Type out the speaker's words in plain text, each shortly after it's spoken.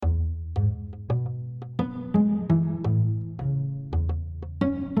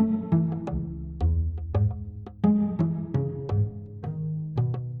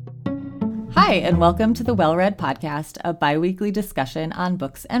Hi, and welcome to the Well Read Podcast, a bi-weekly discussion on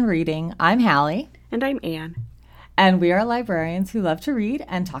books and reading. I'm Hallie. And I'm Anne. And we are librarians who love to read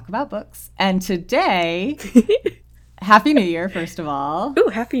and talk about books. And today, Happy New Year, first of all. Ooh,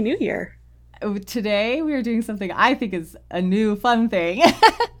 Happy New Year. Today, we are doing something I think is a new fun thing.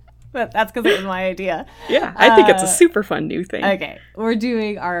 But that's because it was my idea. Yeah, I think it's a super fun new thing. Okay, we're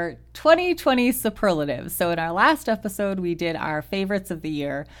doing our 2020 superlatives. So in our last episode, we did our favorites of the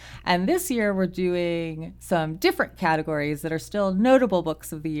year. And this year, we're doing some different categories that are still notable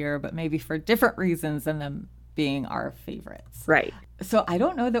books of the year, but maybe for different reasons than them being our favorites. Right. So I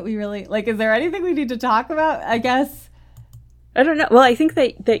don't know that we really, is there anything we need to talk about, I guess? I don't know. Well, I think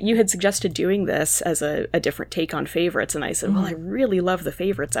that you had suggested doing this as a different take on favorites, and I said, well, I really love the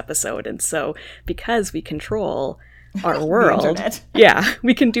favorites episode, and so because we control our world, yeah,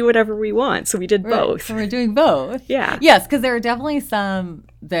 we can do whatever we want. So we did both. So we're doing both. Yeah. Yes, because there are definitely some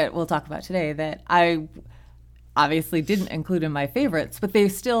that we'll talk about today that I obviously didn't include in my favorites, but they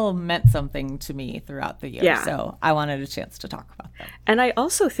still meant something to me throughout the year. Yeah. So I wanted a chance to talk about them. And I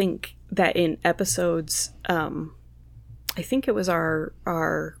also think that in episodes, I think it was our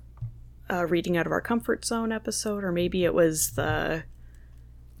reading out of our comfort zone episode, or maybe it was the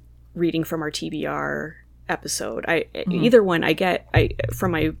reading from our TBR episode. Either one, I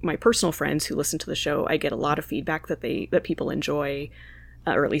from my personal friends who listen to the show, I get a lot of feedback that people enjoy,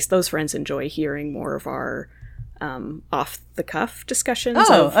 or at least those friends enjoy hearing more of our off the cuff discussions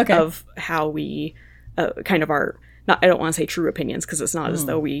of how we kind of our, not, I don't want to say true opinions, because it's not as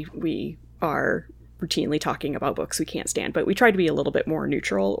though we are routinely talking about books we can't stand, but we try to be a little bit more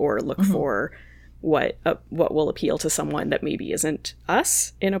neutral, or look for what will appeal to someone that maybe isn't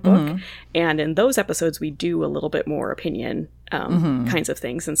us in a book. And in those episodes, we do a little bit more opinion kinds of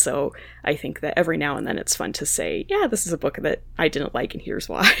things. And so I think that every now and then it's fun to say, yeah, this is a book that I didn't like, and here's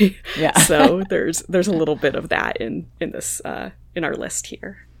why. Yeah. So there's a little bit of that in this in our list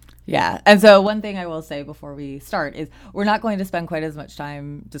here. Yeah. And so one thing I will say before we start is we're not going to spend quite as much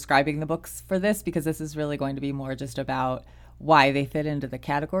time describing the books for this, because this is really going to be more just about why they fit into the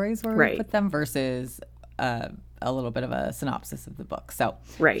categories where we put them versus a little bit of a synopsis of the book. So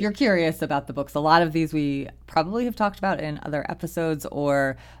if you're curious about the books, a lot of these we probably have talked about in other episodes,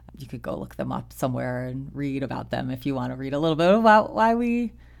 or you could go look them up somewhere and read about them if you want to read a little bit about why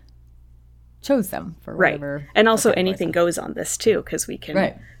we chose them for whatever. And also anything goes on this too, because we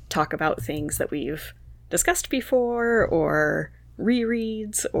can talk about things that we've discussed before, or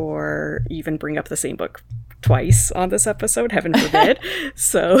rereads, or even bring up the same book twice on this episode, heaven forbid.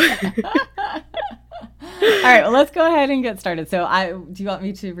 So all right, well, let's go ahead and get started. So do you want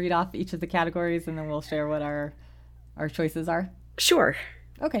me to read off each of the categories, and then we'll share what our choices are? Sure.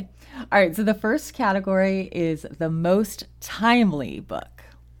 Okay. All right, so the first category is the most timely book,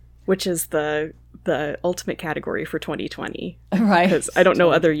 which is the ultimate category for 2020. Right. Because I don't know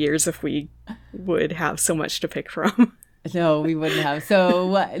other years if we would have so much to pick from. No, we wouldn't have.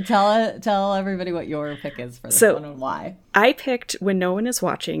 So tell everybody what your pick is for this one and why. I picked When No One Is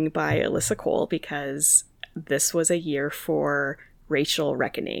Watching by Alyssa Cole, because this was a year for racial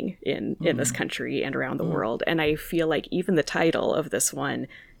reckoning in this country and around the world. And I feel like even the title of this one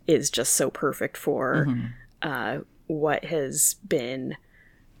is just so perfect for what has been,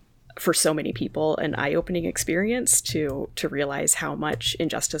 for so many people, an eye-opening experience to realize how much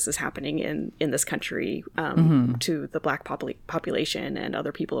injustice is happening in this country to the Black population and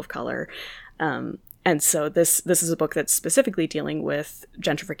other people of color. And so this is a book that's specifically dealing with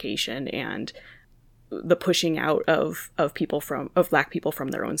gentrification and the pushing out of Black people from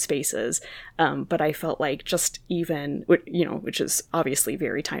their own spaces. But I felt like just even, which is obviously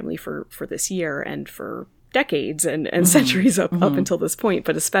very timely for this year and for decades and centuries up until this point,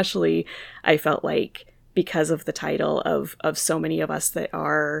 but especially I felt like because of the title of so many of us that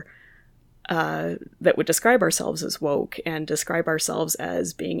are that would describe ourselves as woke and describe ourselves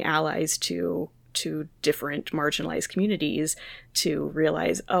as being allies to different marginalized communities, to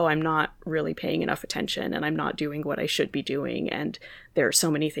realize, oh, I'm not really paying enough attention, and I'm not doing what I should be doing, and there are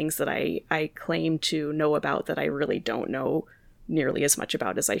so many things that I claim to know about that I really don't know nearly as much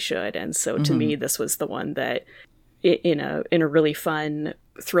about as I should. And so to me, this was the one that in a really fun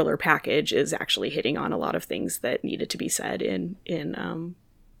thriller package is actually hitting on a lot of things that needed to be said in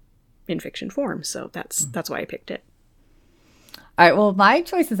fiction form. So that's why I picked it. All right, well, my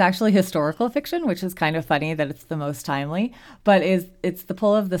choice is actually historical fiction, which is kind of funny that it's the most timely, but it's The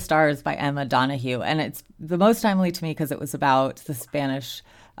Pull of the Stars by Emma Donoghue. And it's the most timely to me because it was about the Spanish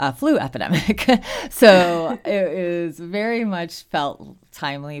flu epidemic. So it is very much felt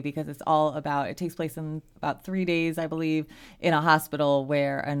timely because it's all about, it takes place in about 3 days, I believe, in a hospital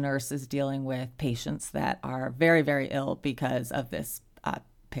where a nurse is dealing with patients that are very, very ill because of this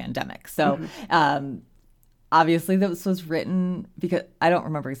pandemic. So obviously this was written, because I don't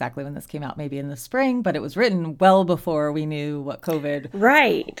remember exactly when this came out, maybe in the spring, but it was written well before we knew what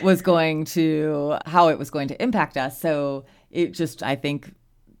COVID was going to, how it was going to impact us. So it just, I think,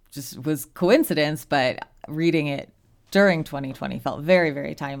 just was coincidence, but reading it during 2020 felt very,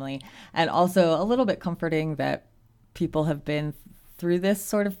 very timely, and also a little bit comforting that people have been through this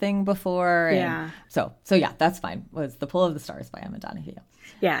sort of thing before. And so yeah, that's fine. Was The Pull of the Stars by Emma Donoghue.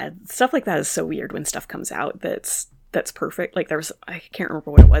 Yeah, stuff like that is so weird when stuff comes out that's perfect. Like I can't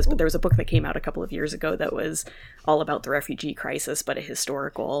remember what it was, but there was a book that came out a couple of years ago that was all about the refugee crisis, but a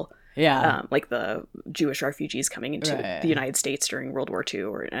historical, like the Jewish refugees coming into the United States during World War II,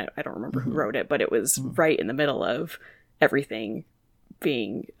 or I don't remember who wrote it, but it was right in the middle of everything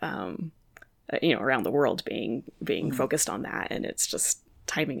being, around the world being focused on that. And it's just,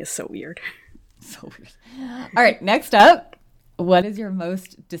 timing is so weird. So weird. All right, next up, what is your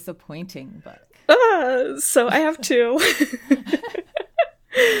most disappointing book? So I have two.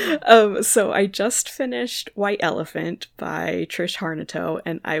 So I just finished White Elephant by Trish Harnato,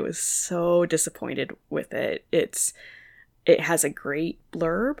 and I was so disappointed with it. It has a great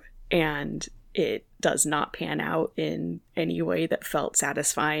blurb, and it does not pan out in any way that felt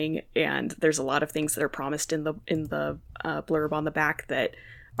satisfying. And there's a lot of things that are promised in the blurb on the back that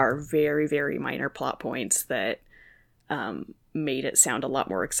are very, very minor plot points that made it sound a lot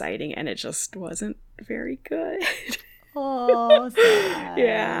more exciting, and it just wasn't very good. Oh, sad.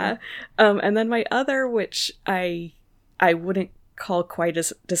 Yeah. And then my other, which I wouldn't call quite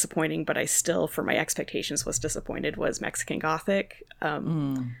as disappointing, but I still, for my expectations, was disappointed, was Mexican Gothic.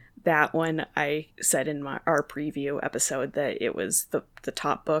 That one, I said in our preview episode that it was the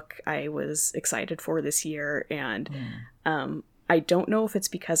top book I was excited for this year. And I don't know if it's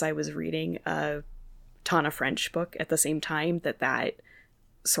because I was reading a Tana French book at the same time that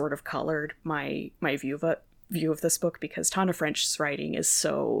sort of colored my view of this book, because Tana French's writing is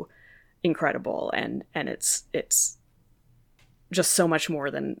so incredible, and it's just so much more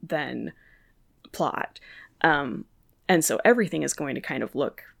than plot. And so everything is going to kind of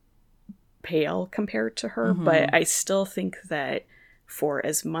look pale compared to her, but I still think that for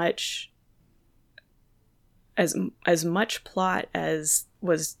as much plot as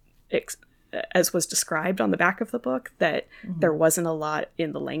was described on the back of the book, that there wasn't a lot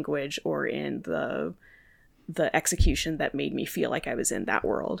in the language or in the execution that made me feel like I was in that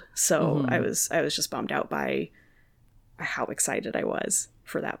world. So I was just bummed out by how excited I was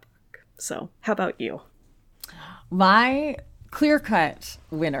for that book. So how about you? My clear-cut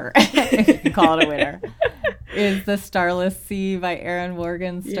winner, if you can call it a winner, is The Starless Sea by Erin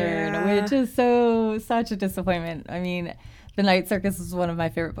Morgenstern, which is such a disappointment. I mean, The Night Circus is one of my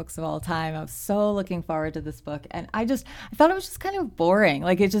favorite books of all time. I was so looking forward to this book, and I thought it was just kind of boring.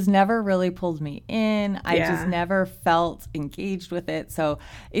 Like, it just never really pulled me in. I just never felt engaged with it. So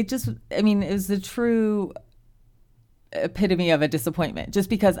it was the true epitome of a disappointment, just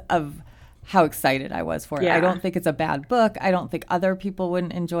because of how excited I was for it. I don't think it's a bad book. I don't think other people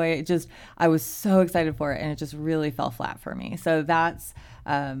wouldn't enjoy it. I was so excited for it, and it just really fell flat for me. So that's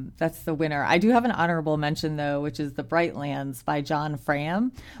the winner. I do have an honorable mention, though, which is The Bright Lands by John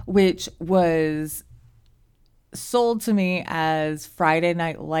Fram, which was sold to me as Friday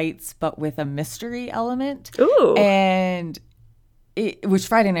Night Lights, but with a mystery element. Ooh. And which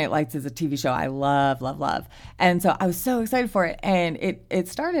Friday Night Lights is a TV show I love, love, love. And so I was so excited for it. And it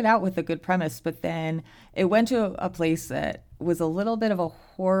started out with a good premise, but then it went to a place that was a little bit of a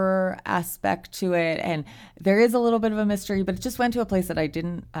horror aspect to it. And there is a little bit of a mystery, but it just went to a place that I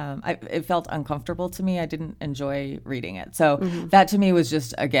didn't, it felt uncomfortable to me. I didn't enjoy reading it. So that to me was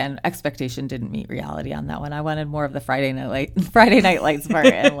just, again, expectation didn't meet reality on that one. I wanted more of the Friday Night Lights part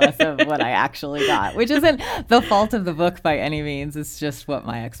and less of what I actually got, which isn't the fault of the book by any means. It's just what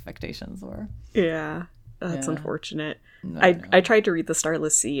my expectations were. Yeah, that's unfortunate. I tried to read The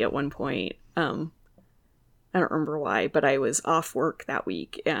Starless Sea at one point. I don't remember why, but I was off work that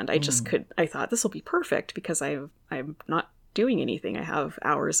week, and I just I thought this will be perfect because I'm not doing anything. I have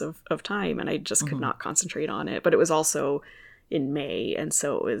hours of time, and I just could not concentrate on it. But it was also in May, and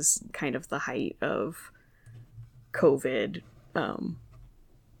so it was kind of the height of COVID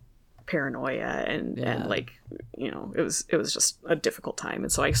paranoia, and like, it was just a difficult time.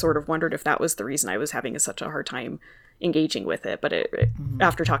 And so I sort of wondered if that was the reason I was having such a hard time engaging with it. But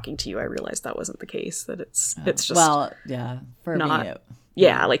after talking to you, I realized that wasn't the case, that it's just, well, yeah, for not, me,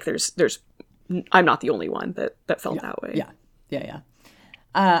 like there's I'm not the only one that felt that way. Yeah.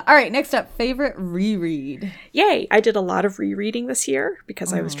 All right, next up, favorite reread. Yay! I did a lot of rereading this year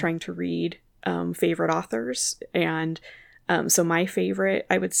because I was trying to read favorite authors. And so my favorite,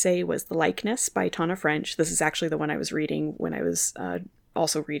 I would say, was The Likeness by Tana French. This is actually the one I was reading when I was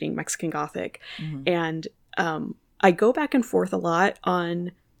also reading Mexican Gothic. And I go back and forth a lot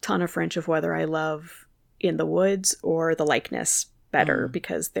on Tana French of whether I love In the Woods or The Likeness better,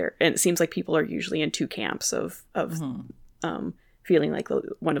 because and it seems like people are usually in two camps of feeling like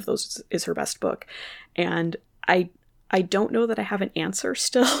one of those is her best book. And I don't know that I have an answer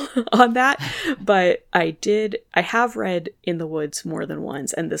still on that, but I have read In the Woods more than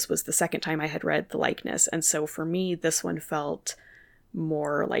once, and this was the second time I had read The Likeness. And so for me, this one felt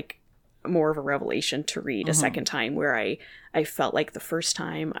more of a revelation to read a second time, where I felt like the first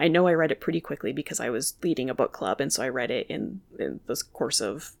time, I know I read it pretty quickly because I was leading a book club, and so I read it in the course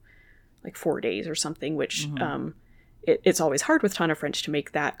of like 4 days or something, which it's always hard with Tana French to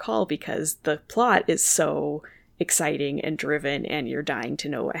make that call because the plot is so exciting and driven and you're dying to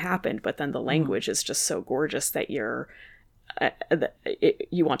know what happened, but then the language is just so gorgeous that you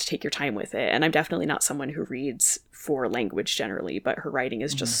want to take your time with it. And I'm definitely not someone who reads for language generally, but her writing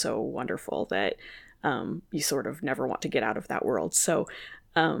is just so wonderful that you sort of never want to get out of that world. So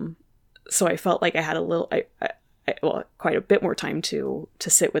I felt like I had quite a bit more time to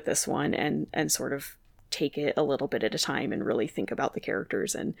sit with this one and sort of take it a little bit at a time and really think about the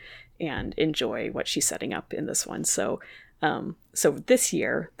characters and enjoy what she's setting up in this one. So this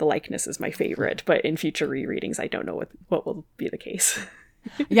year, The Likeness is my favorite, but in future rereadings, I don't know what will be the case.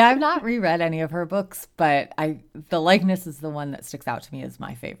 Yeah, I've not reread any of her books, but The Likeness is the one that sticks out to me as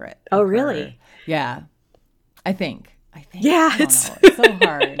my favorite. Oh, really? Yeah, I think. Yeah, it's so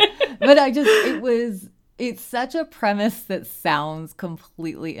hard, but it's such a premise that sounds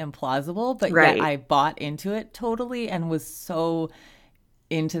completely implausible, but yet I bought into it totally and was so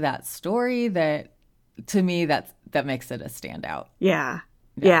into that story that, to me, that makes it a standout. Yeah.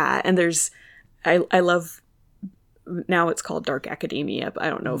 And I love, now it's called Dark Academia, but I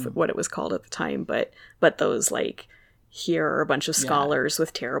don't know what it was called at the time, but those like, here are a bunch of scholars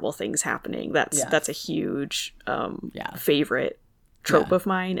with terrible things happening. That's a huge favorite trope of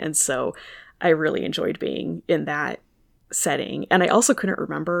mine, and so I really enjoyed being in that setting. And I also couldn't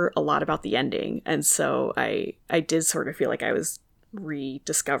remember a lot about the ending. And so I did sort of feel like I was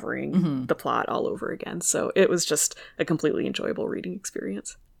rediscovering the plot all over again. So it was just a completely enjoyable reading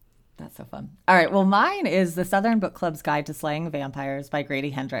experience. That's so fun. All right. Well, mine is The Southern Book Club's Guide to Slaying Vampires by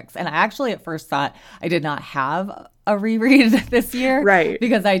Grady Hendrix. And I actually at first thought I did not have a reread this year. Right.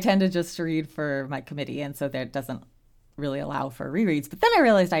 Because I tend to just read for my committee. And so that doesn't really allow for rereads. But then I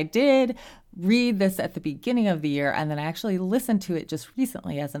realized I did read this at the beginning of the year, and then I actually listened to it just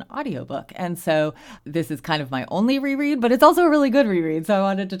recently as an audiobook. And so this is kind of my only reread, but it's also a really good reread. So I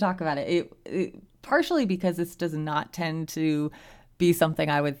wanted to talk about it. It partially because this does not tend to be something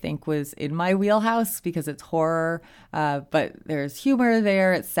I would think was in my wheelhouse because it's horror, but there's humor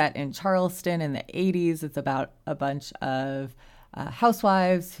there. It's set in Charleston in the 80s. It's about a bunch of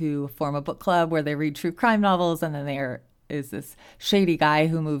housewives who form a book club where they read true crime novels, and then there is this shady guy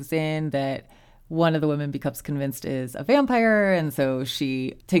who moves in that one of the women becomes convinced is a vampire, and so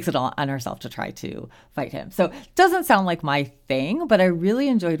she takes it on herself to try to fight him. So it doesn't sound like my thing, but I really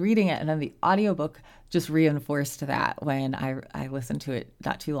enjoyed reading it, and then the audiobook just reinforced that when I listened to it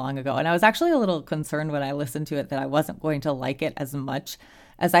not too long ago. And I was actually a little concerned when I listened to it that I wasn't going to like it as much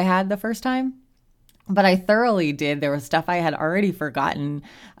as I had the first time. But I thoroughly did. There was stuff I had already forgotten.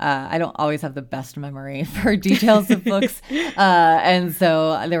 I don't always have the best memory for details of books. And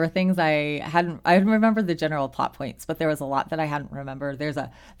so there were things I remembered the general plot points, but there was a lot that I hadn't remembered. There's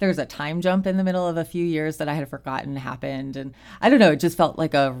a time jump in the middle of a few years that I had forgotten happened. And I don't know, it just felt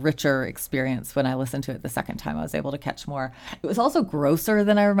like a richer experience when I listened to it the second time. I was able to catch more. It was also grosser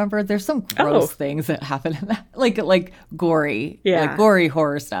than I remembered. There's some gross things that happen in that, like gory, like gory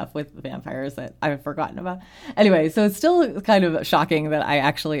horror stuff with vampires that I've forgotten about. Anyway, so it's still kind of shocking that I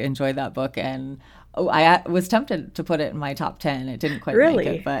actually enjoyed that book, and I was tempted to put it in my top 10. It didn't quite make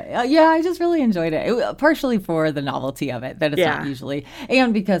it, but I just really enjoyed it. Partially for the novelty of it, that it's not usually,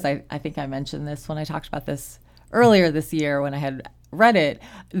 and because I think I mentioned this when I talked about this earlier this year when I had read it.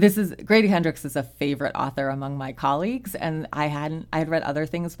 Grady Hendrix is a favorite author among my colleagues, and I had read other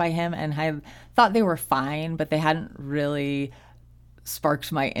things by him and I thought they were fine, but they hadn't really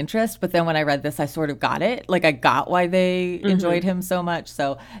sparked my interest. But then when I read this, I sort of got it. Like, I got why they enjoyed him so much.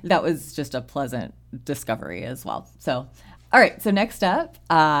 So that was just a pleasant discovery as well. So, all right. So next up,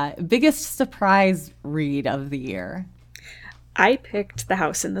 biggest surprise read of the year. I picked The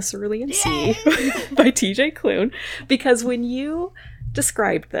House in the Cerulean Sea by TJ Klune, because when you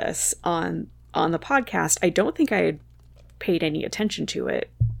described this on the podcast, I don't think I had paid any attention to it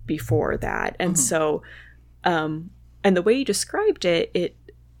before that. And so, and the way you described it,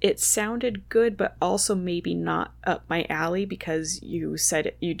 it sounded good, but also maybe not up my alley, because you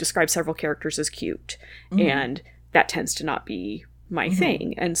described several characters as cute, and that tends to not be my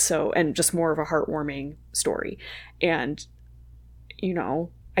thing. And so, and just more of a heartwarming story. And, you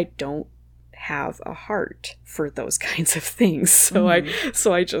know, I don't have a heart for those kinds of things. So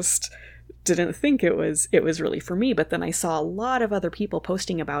I just didn't think it was really for me. But then I saw a lot of other people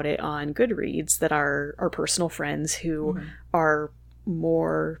posting about it on Goodreads that are personal friends who are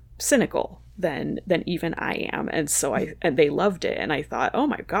more cynical than even I am. And so and they loved it. And I thought, oh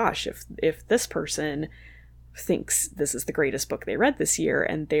my gosh, if this person thinks this is the greatest book they read this year,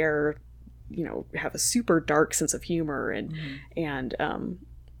 and they're, you know, have a super dark sense of humor and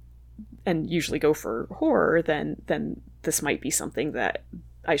usually go for horror, then this might be something that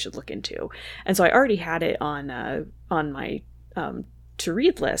I should look into. And so I already had it on my to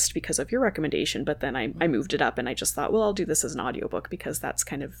read list because of your recommendation, but then I moved it up, and I just thought, well, I'll do this as an audiobook, because that's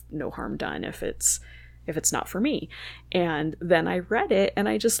kind of no harm done if it's not for me. And then I read it, and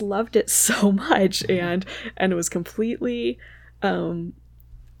I just loved it so much, and it was completely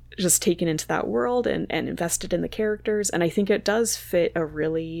just taken into that world and invested in the characters. And I think it does strike a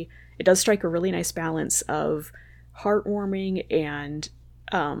really nice balance of heartwarming and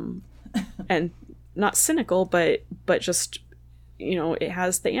not cynical, but just, you know, it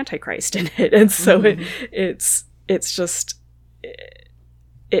has the Antichrist in it. And so it's just,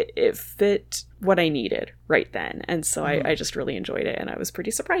 it fit what I needed right then. And so I just really enjoyed it, and I was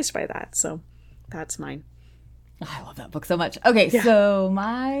pretty surprised by that. So that's mine. I love that book so much. Okay, so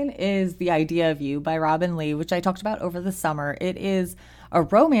mine is The Idea of You by Robin Lee, which I talked about over the summer. It is a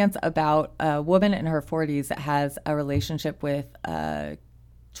romance about a woman in her 40s that has a relationship with a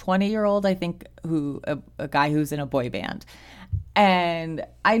 20-year-old, I think, a guy who's in a boy band. And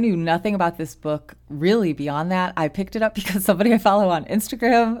I knew nothing about this book really beyond that. I picked it up because somebody I follow on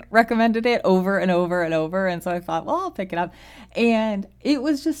Instagram recommended it over and over and over. And so I thought, well, I'll pick it up. And it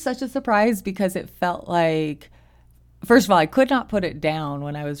was just such a surprise, because it felt like, first of all, I could not put it down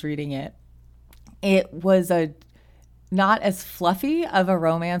when I was reading it. It was not as fluffy of a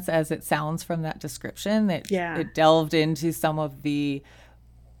romance as it sounds from that description. It delved into some of the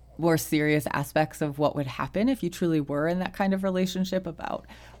more serious aspects of what would happen if you truly were in that kind of relationship. About,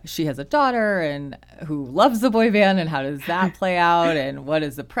 she has a daughter and who loves the boy band, and how does that play out, and what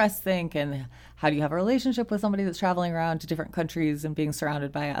does the press think, and how do you have a relationship with somebody that's traveling around to different countries and being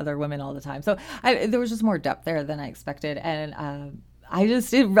surrounded by other women all the time. So there was just more depth there than I expected. And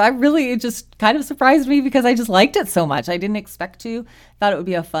it just kind of surprised me, because I just liked it so much. I didn't expect to. Thought it would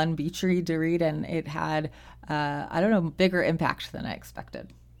be a fun beach read to read, and it had, bigger impact than I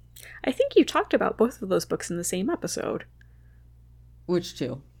expected. I think you talked about both of those books in the same episode. Which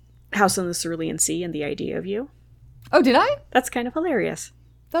two? House on the Cerulean Sea and The Idea of You. Oh, did I? That's kind of hilarious.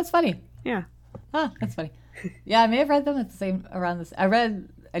 That's funny. Yeah. Ah, that's funny. Yeah, I may have read them at the same, around this. I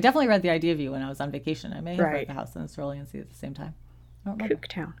definitely read The Idea of You when I was on vacation. I may have read The House on the Cerulean Sea at the same time. I don't remember.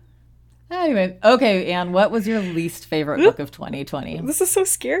 Cooktown. Anyway, okay, Anne, what was your least favorite book of 2020? This is so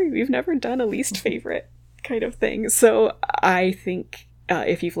scary. We've never done a least favorite kind of thing. So I think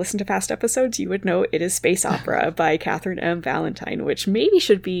if you've listened to past episodes, you would know it is Space Opera by Catherine M. Valentine, which maybe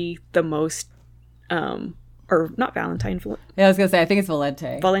should be the most, or not Valentine. Yeah, I was going to say, I think it's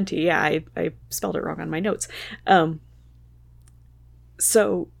Valente. Valente, yeah, I spelled it wrong on my notes.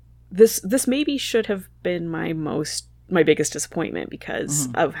 So this maybe should have been my biggest disappointment, because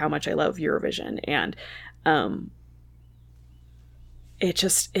of how much I love Eurovision. And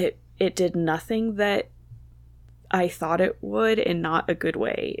it did nothing that I thought it would, in not a good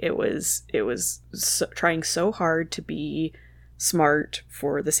way. It was trying so hard to be smart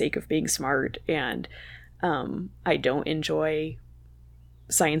for the sake of being smart, and I don't enjoy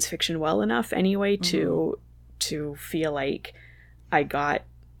science fiction well enough anyway to feel like I got,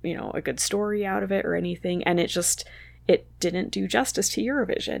 you know, a good story out of it or anything. And it didn't do justice to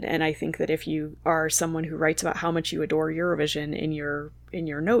Eurovision. And I think that if you are someone who writes about how much you adore Eurovision in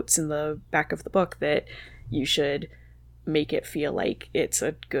your notes in the back of the book, that you should make it feel like it's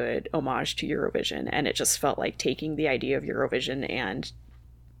a good homage to Eurovision. And it just felt like taking the idea of Eurovision and,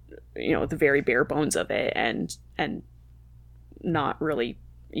 you know, the very bare bones of it, and not really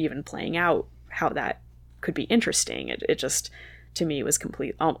even playing out how that could be interesting. It just, to me, was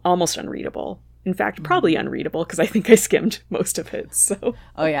almost unreadable. In fact, probably unreadable, because I think I skimmed most of it. So.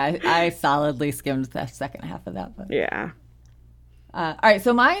 Oh yeah, I solidly skimmed the second half of that book. Yeah. All right,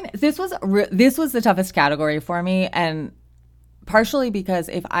 so mine. This was the toughest category for me, and partially because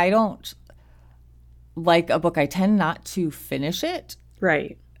if I don't like a book, I tend not to finish it.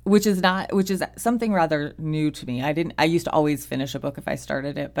 Right. Which is something rather new to me. I used to always finish a book if I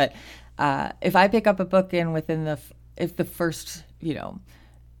started it, but if I pick up a book and if the first,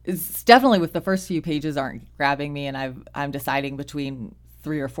 it's definitely with the first few pages aren't grabbing me, and I'm deciding between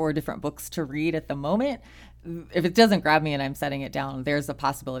 3 or 4 different books to read at the moment. If it doesn't grab me and I'm setting it down, there's a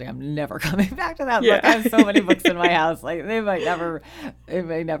possibility I'm never coming back to that book. I have so many books in my house, like it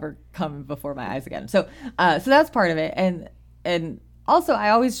may never come before my eyes again. So that's part of it, and also,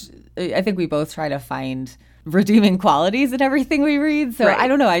 I think we both try to find redeeming qualities in everything we read. So right. I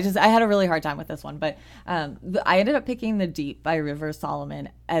don't know. I had a really hard time with this one, but I ended up picking The Deep by River Solomon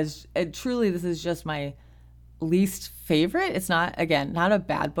truly, this is just my least favorite. It's not a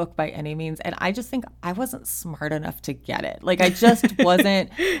bad book by any means. And I just think I wasn't smart enough to get it. Like I just wasn't,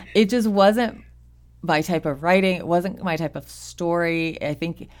 it just wasn't my type of writing. It wasn't my type of story. I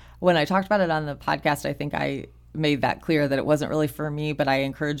think when I talked about it on the podcast, I think I made that clear that it wasn't really for me, but I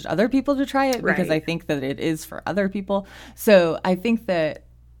encouraged other people to try it because I think that it is for other people. So I think that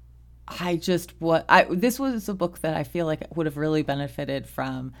this was a book that I feel like would have really benefited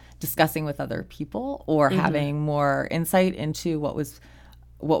from discussing with other people or having more insight into what was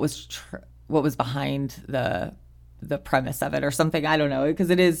behind the premise of it or something. I don't know, because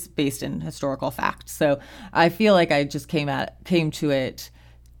it is based in historical fact. So I feel like I just came to it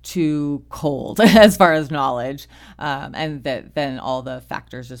too cold as far as knowledge, and that then all the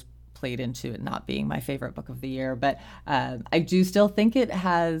factors just played into it not being my favorite book of the year. But I do still think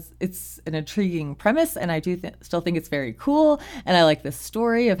it's an intriguing premise, and I do still think it's very cool, and I like the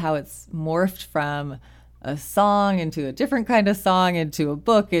story of how it's morphed from a song into a different kind of song into a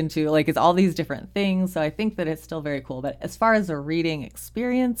book into it's all these different things. So I think that it's still very cool. But as far as a reading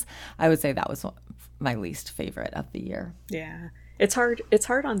experience, I would say that was my least favorite of the year. Yeah. It's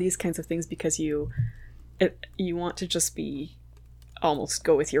hard on these kinds of things because you want to just almost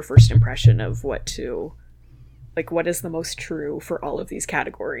go with your first impression of what is the most true for all of these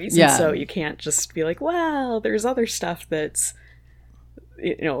categories. Yeah. And so you can't just be like, well, there's other stuff that's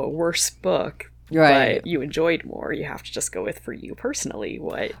a worse book, but you enjoyed more. You have to just go with, for you personally,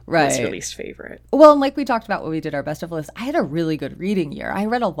 what was your least favorite. Well, and like we talked about when we did our best of list, I had a really good reading year. I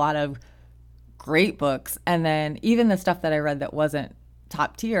read a lot of great books, and then even the stuff that I read that wasn't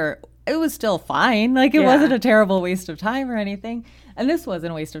top tier, it was still fine. It wasn't a terrible waste of time or anything, and this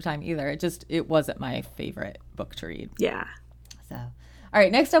wasn't a waste of time either. It wasn't my favorite book to read. Yeah. So all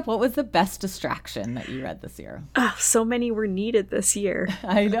right, next up, what was the best distraction that you read this year? Oh, so many were needed this year.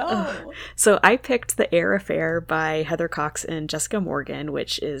 I know. So I picked The Air Affair by Heather Cox and Jessica Morgan,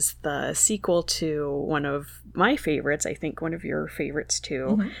 which is the sequel to one of my favorites, I think one of your favorites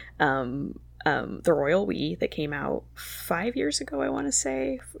too, The Royal We, that came out 5 years ago, I want to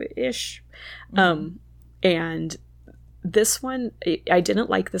say, ish. And this one, I didn't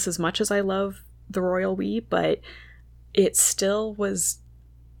like this as much as I love The Royal We, but it still was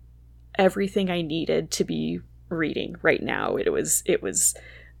everything I needed to be reading right now. It was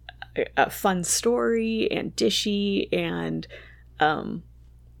a fun story and dishy and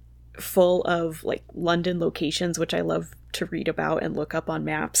full of London locations, which I love to read about and look up on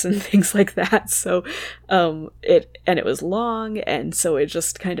maps and things like that. So it was long, and so it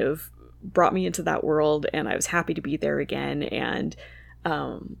just kind of brought me into that world, and I was happy to be there again. And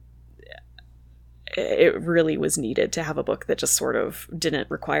it really was needed to have a book that just sort of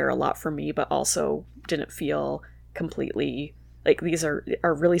didn't require a lot from me, but also didn't feel completely these are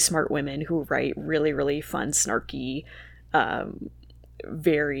really smart women who write really, really fun, snarky,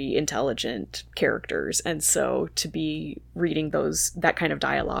 very intelligent characters. And so to be reading that kind of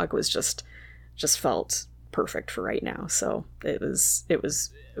dialogue was just felt perfect for right now. So it was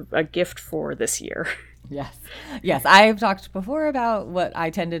a gift for this year. Yes. I've talked before about what I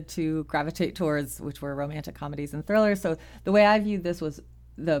tended to gravitate towards, which were romantic comedies and thrillers. So the way I viewed this was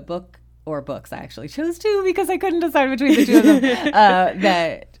the book, or books, I actually chose two because I couldn't decide between the two of them,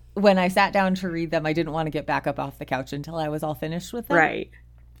 that when I sat down to read them, I didn't want to get back up off the couch until I was all finished with them. Right.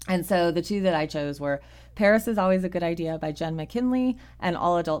 And so the two that I chose were Paris is Always a Good Idea by Jen McKinley and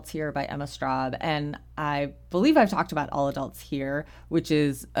All Adults Here by Emma Straub. And I believe I've talked about All Adults Here, which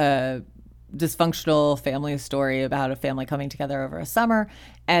is a dysfunctional family story about a family coming together over a summer.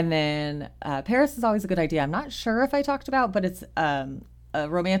 And then Paris is Always a Good Idea. I'm not sure if I talked about, but it's a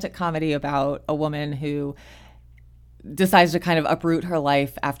romantic comedy about a woman who decides to kind of uproot her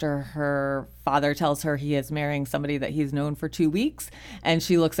life after her father tells her he is marrying somebody that he's known for 2 weeks. And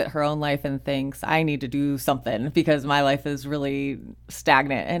she looks at her own life and thinks, I need to do something because my life is really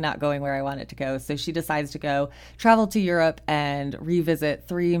stagnant and not going where I want it to go. So she decides to travel to Europe and revisit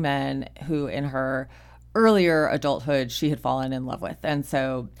 3 men who in her earlier adulthood she had fallen in love with. And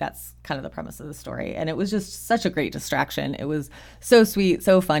so that's kind of the premise of the story. And it was just such a great distraction. It was so sweet,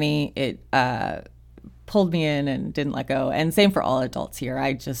 so funny. It pulled me in and didn't let go. And same for all adults here.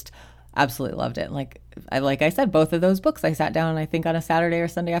 I just absolutely loved it. Like I said, both of those books, I sat down, I think on a Saturday or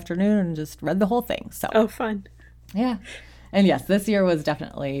Sunday afternoon and just read the whole thing. So fun. Yeah. And yes, this year was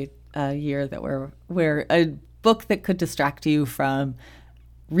definitely a year that where a book that could distract you from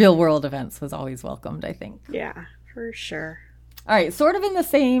real world events was always welcomed, I think. Yeah, for sure. All right. Sort of in the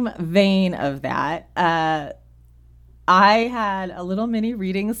same vein of that, I had a little mini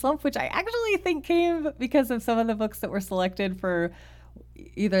reading slump, which I actually think came because of some of the books that were selected for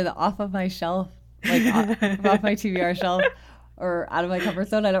either the off of my shelf, like off my TBR shelf, or out of my comfort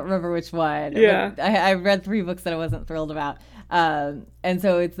zone. I don't remember which one. Yeah. I read 3 books that I wasn't thrilled about. And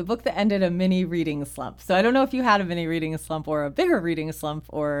so it's the book that ended a mini reading slump. So I don't know if you had a mini reading slump or a bigger reading slump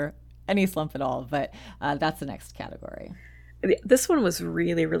or any slump at all, but that's the next category. This one was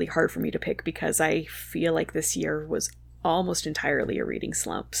really, really hard for me to pick because I feel like this year was almost entirely a reading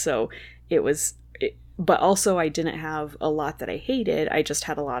slump. So but also I didn't have a lot that I hated. I just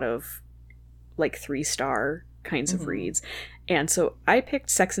had a lot of like 3-star kinds of reads. And so I picked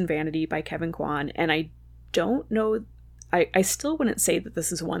Sex and Vanity by Kevin Kwan. And I don't know, I still wouldn't say that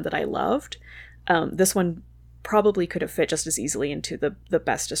this is one that I loved. This one probably could have fit just as easily into the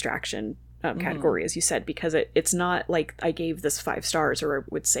best distraction category, as you said, because it's not like I gave this 5 stars or I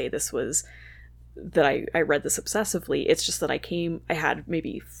would say this was that I read this obsessively. It's just that I had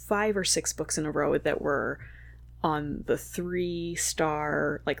maybe 5 or 6 books in a row that were on the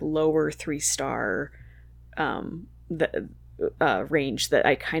 3-star, like lower 3-star range that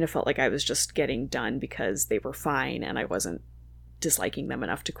I kind of felt like I was just getting done because they were fine and I wasn't disliking them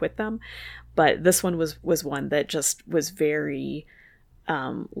enough to quit them. But this one was one that just was very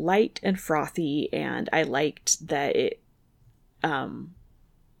light and frothy, and I liked that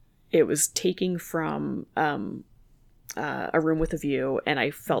it was taking from A Room with a View, and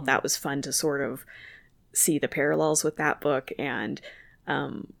I felt that was fun to sort of see the parallels with that book. And I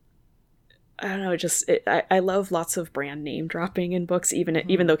don't know, I love lots of brand name dropping in books,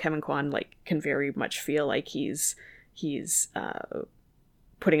 even though Kevin Kwan can very much feel like he's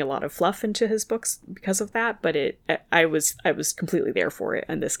putting a lot of fluff into his books because of that. But I was completely there for it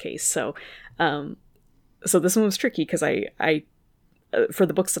in this case. So this one was tricky because I for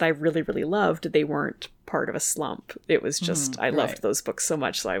the books that I really, really loved, they weren't part of a slump. It was just, I loved those books so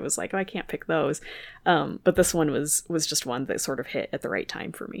much. So I was like, oh, I can't pick those. But this one was just one that sort of hit at the right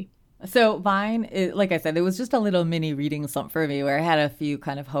time for me. So mine, like I said, it was just a little mini reading slump for me where I had a few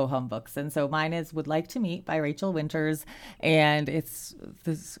kind of ho-hum books. And so mine is Would Like to Meet by Rachel Winters. And it's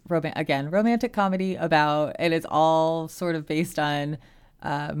this, romantic comedy and it's all sort of based on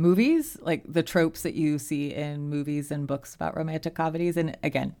movies, like the tropes that you see in movies and books about romantic comedies. And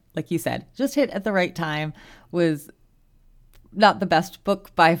again, like you said, just hit at the right time. Was not the best book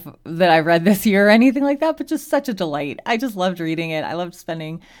that I read this year or anything like that, but just such a delight. I just loved reading it. I loved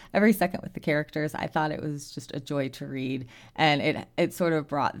spending every second with the characters. I thought it was just a joy to read. And it sort of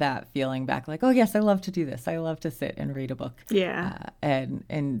brought that feeling back, like, oh yes, I love to do this. I love to sit and read a book. Yeah.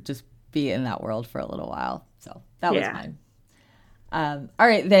 And just be in that world for a little while. So that was mine. All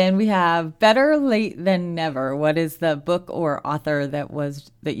right, then we have Better Late Than Never. What is the book or author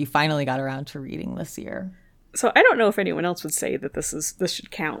that you finally got around to reading this year? So I don't know if anyone else would say that this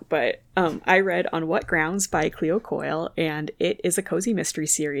should count, but I read On What Grounds by Cleo Coyle, and it is a cozy mystery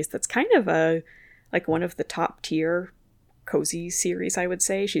series that's kind of one of the top tier cozy series, I would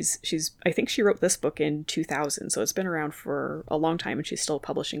say. I think she wrote this book in 2000, so it's been around for a long time, and she's still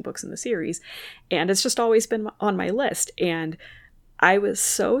publishing books in the series, and it's just always been on my list. And I was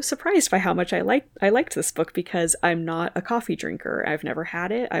so surprised by how much I liked this book because I'm not a coffee drinker. I've never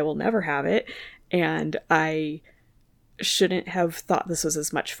had it. I will never have it. And I shouldn't have thought this was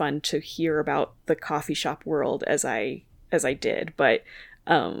as much fun to hear about the coffee shop world as I did. But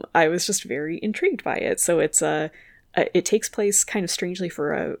I was just very intrigued by it. So it takes place kind of strangely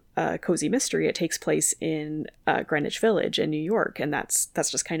for a cozy mystery. It takes place in Greenwich Village in New York. And that's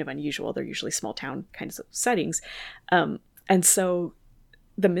just kind of unusual. They're usually small town kinds of settings. And so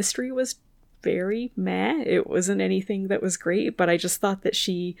the mystery was very meh. It wasn't anything that was great, but I just thought that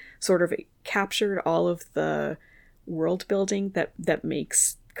she sort of captured all of the world building that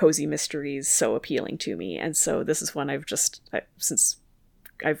makes cozy mysteries so appealing to me. And so this is one since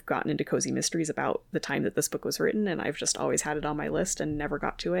I've gotten into cozy mysteries about the time that this book was written, and I've just always had it on my list and never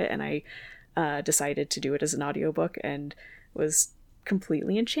got to it. And I decided to do it as an audiobook and was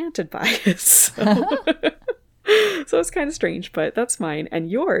completely enchanted by it. So it's kind of strange, but that's mine. And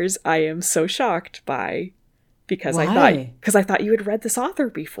yours, I am so shocked by, because Why? I thought you had read this author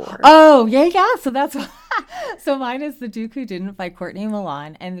before. Oh, yeah. So that's so mine is The Duke Who Didn't by Courtney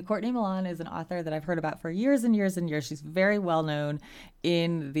Milan. And Courtney Milan is an author that I've heard about for years and years and years. She's very well known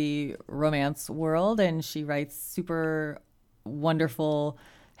in the romance world, and she writes super wonderful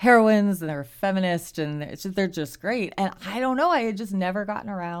heroines, and they're feminist, and they're just great. And I don't know, I had just never gotten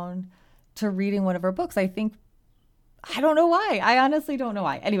around to reading one of her books. I don't know why. I honestly don't know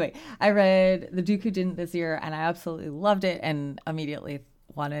why. Anyway, I read The Duke Who Didn't this year, and I absolutely loved it, and immediately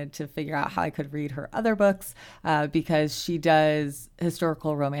wanted to figure out how I could read her other books, because she does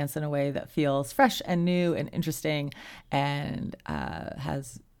historical romance in a way that feels fresh and new and interesting, and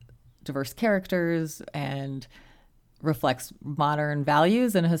has diverse characters and reflects modern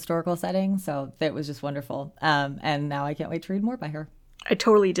values in a historical setting. So that was just wonderful. And now I can't wait to read more by her. I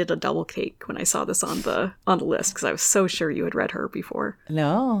totally did a double take when I saw this on the list, because I was so sure you had read her before.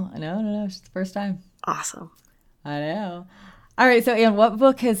 No. It's the first time. Awesome. I know. All right. So, Anne, what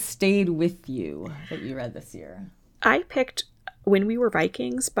book has stayed with you that you read this year? I picked When We Were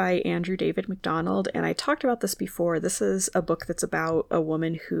Vikings by Andrew David MacDonald, and I talked about this before. This is a book that's about a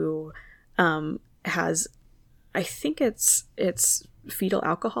woman who has, I think it's fetal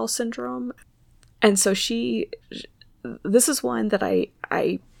alcohol syndrome. And so this is one that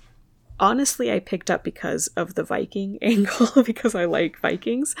I honestly picked up because of the Viking angle, because I like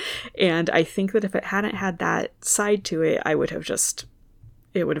Vikings. And I think that if it hadn't had that side to it, it would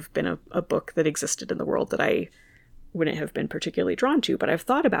have been a book that existed in the world that I wouldn't have been particularly drawn to. But I've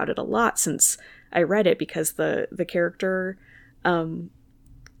thought about it a lot since I read it, because the character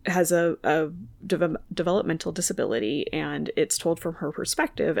has a developmental disability, and it's told from her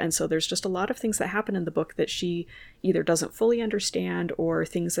perspective. And so there's just a lot of things that happen in the book that she either doesn't fully understand, or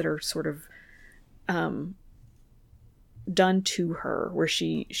things that are sort of done to her, where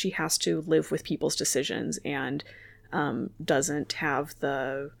she has to live with people's decisions, and doesn't have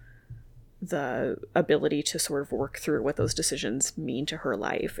the ability to sort of work through what those decisions mean to her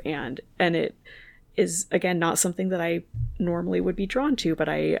life. And it is, again, not something that I normally would be drawn to, but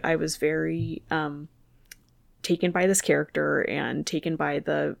I was very taken by this character, and taken by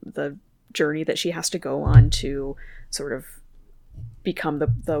the journey that she has to go on to sort of become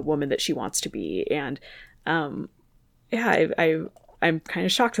the woman that she wants to be. And I'm kind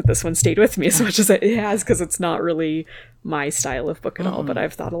of shocked that this one stayed with me as much as it has, because it's not really my style of book at all, but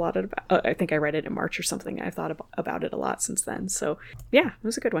I've thought a lot about I think I read it in March or something. I've thought about it a lot since then. So yeah, it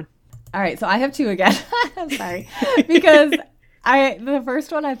was a good one. All right, so I have two again. I'm sorry. Because the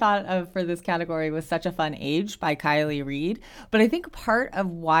first one I thought of for this category was Such a Fun Age by Kiley Reid. But I think part of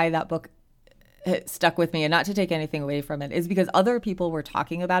why that book stuck with me, and not to take anything away from it, is because other people were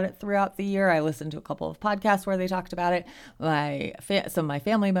talking about it throughout the year. I listened to a couple of podcasts where they talked about it. Some of my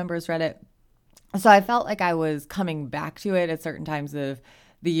family members read it. So I felt like I was coming back to it at certain times of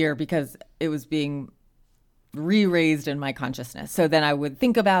the year, because it was being re-raised in my consciousness. So then I would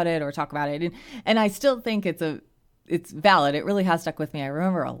think about it or talk about it. And I still think it's valid. It really has stuck with me. I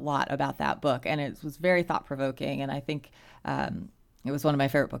remember a lot about that book, and it was very thought-provoking. And I think it was one of my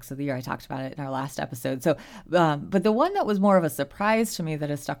favorite books of the year. I talked about it in our last episode. So, but the one that was more of a surprise to me that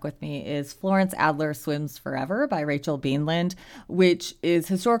has stuck with me is Florence Adler Swims Forever by Rachel Bainland, which is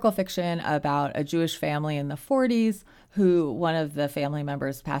historical fiction about a Jewish family in the 40s who one of the family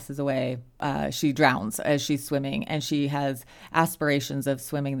members passes away. She drowns as she's swimming, and she has aspirations of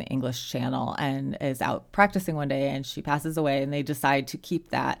swimming the English Channel, and is out practicing one day, and she passes away, and they decide to keep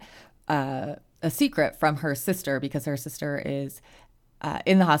that a secret from her sister, because her sister is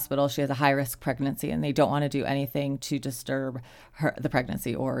in the hospital. She has a high-risk pregnancy, and they don't want to do anything to disturb the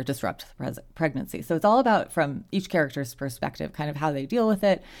pregnancy or disrupt the pregnancy. So it's all about, from each character's perspective, kind of how they deal with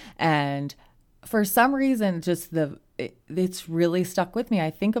it. And for some reason, just it's really stuck with me. I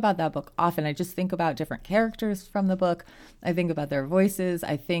think about that book often. I just think about different characters from the book. I think about their voices.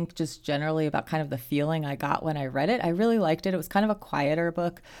 I think just generally about kind of the feeling I got when I read it. I really liked it. It was kind of a quieter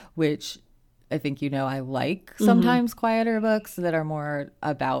book, which I think, I like sometimes quieter books that are more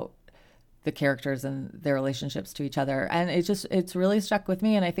about the characters and their relationships to each other. And it's really stuck with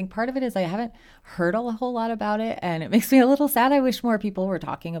me. And I think part of it is I haven't heard a whole lot about it, and it makes me a little sad. I wish more people were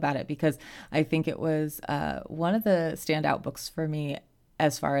talking about it, because I think it was one of the standout books for me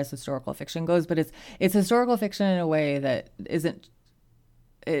as far as historical fiction goes. But it's historical fiction in a way that isn't,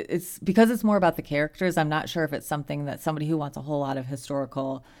 it's because it's more about the characters. I'm not sure if it's something that somebody who wants a whole lot of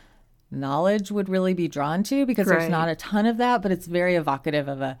historical knowledge would really be drawn to, because there's not a ton of that, but it's very evocative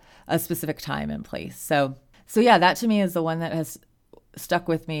of a specific time and place. So yeah, that to me is the one that has stuck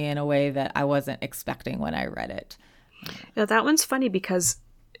with me in a way that I wasn't expecting when I read it. Yeah, that one's funny because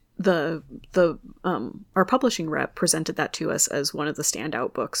our publishing rep presented that to us as one of the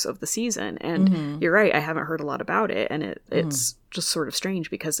standout books of the season, and you're right, I haven't heard a lot about it, and it's just sort of strange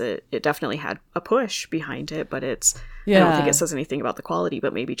because it definitely had a push behind it, but I don't think it says anything about the quality,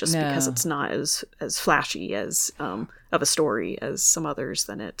 but maybe just because it's not as flashy as of a story as some others,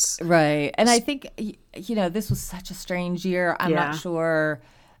 then it's right. And I think this was such a strange year. I'm not sure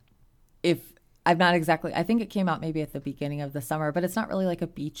if I think it came out maybe at the beginning of the summer, but it's not really like a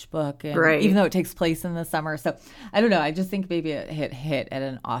beach book, and even though it takes place in the summer. So I don't know. I just think maybe it hit at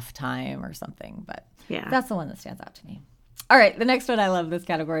an off time or something, but that's the one that stands out to me. All right. The next one, I love this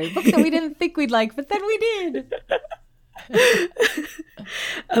category. Books that we didn't think we'd like, but then we did.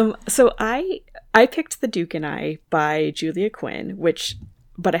 So I picked The Duke and I by Julia Quinn,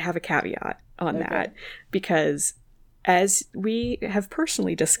 but I have a caveat on that, because as we have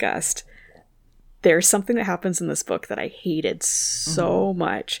personally discussed, there's something that happens in this book that I hated so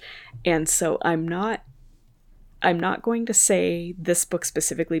much. And so I'm not going to say this book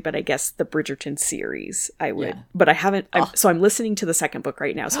specifically, but I guess the Bridgerton series I would, but I haven't. So I'm listening to the second book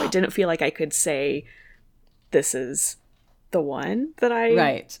right now. So I didn't feel like I could say this is the one that I,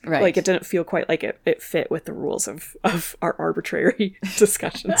 right. Like, it didn't feel quite like it fit with the rules of our arbitrary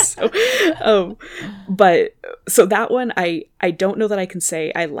discussions. But so that one, I don't know that I can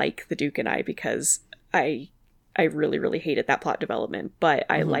say I like The Duke and I, because I really, really hated that plot development, but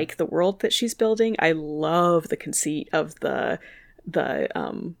I like the world that she's building. I love the conceit of the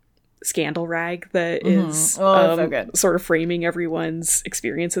scandal rag that is so good. Sort of framing everyone's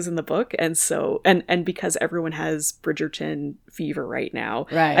experiences in the book. And so, and because everyone has Bridgerton fever right now,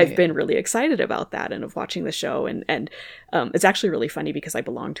 I've been really excited about that and of watching the show. And it's actually really funny because I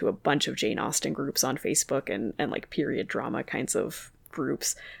belong to a bunch of Jane Austen groups on Facebook and like period drama kinds of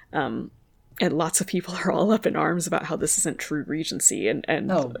groups. And lots of people are all up in arms about how this isn't true Regency. And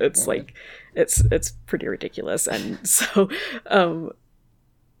it's like, it's pretty ridiculous. And so,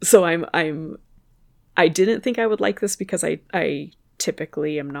 I didn't think I would like this because I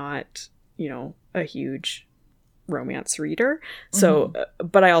typically am not, a huge romance reader. So,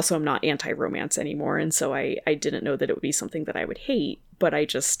 but I also am not anti-romance anymore. And so I didn't know that it would be something that I would hate, but I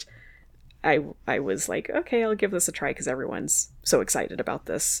was like, okay, I'll give this a try because everyone's so excited about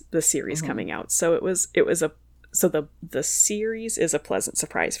this series coming out. So the series is a pleasant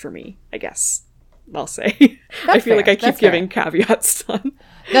surprise for me, I guess. I'll say. I feel like I keep giving caveats on.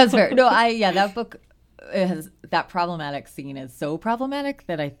 That's fair. No, that book that problematic scene is so problematic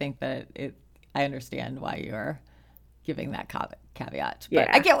that I think that I understand why you're giving that caveat.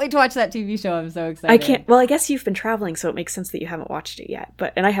 But I can't wait to watch that TV show. I'm so excited. I can't. Well, I guess you've been traveling, so it makes sense that you haven't watched it yet.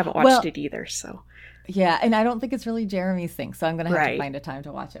 And I haven't watched it either. So. Yeah, and I don't think it's really Jeremy's thing, so I'm gonna have to find a time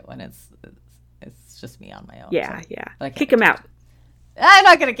to watch it when it's just me on my own. Yeah, so. yeah. Kick him out. I'm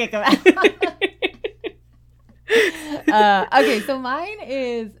not gonna kick him out. Okay, so mine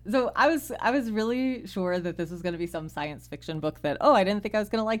is, so I was really sure that this was going to be some science fiction book that, I didn't think I was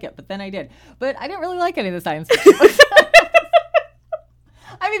going to like it, but then I did. But I didn't really like any of the science fiction books.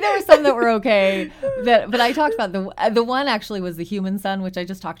 I mean, there were some that were okay, but I talked about the one actually was The Human Son, which I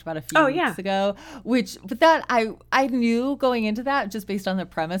just talked about a few weeks ago, but that I knew going into that just based on the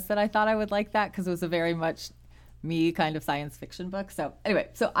premise that I thought I would like that because it was a very much me kind of science fiction book. So anyway,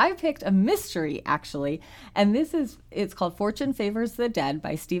 so I picked a mystery actually, and it's called Fortune Favors the Dead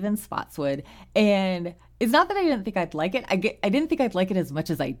by Stephen Spotswood. And it's not that I didn't think I'd like it. I didn't think I'd like it as much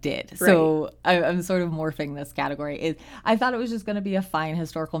as I did. Right. So I'm sort of morphing this category. I thought it was just going to be a fine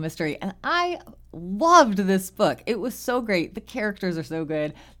historical mystery, and I loved this book. It was so great. The characters are so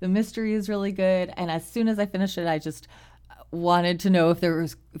good. The mystery is really good. And as soon as I finished it, I just wanted to know if there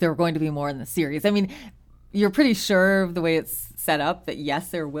were going to be more in the series. I mean, you're pretty sure of the way it's set up that yes,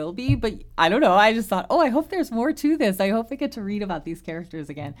 there will be, but I don't know. I just thought, I hope there's more to this. I hope I get to read about these characters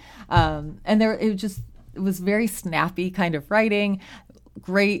again. And it was very snappy kind of writing,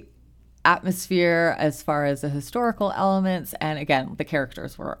 great atmosphere as far as the historical elements. And again, the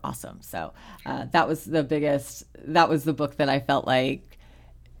characters were awesome. So that was the book that I felt like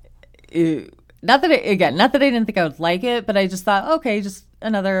not that I didn't think I would like it, but I just thought, okay, just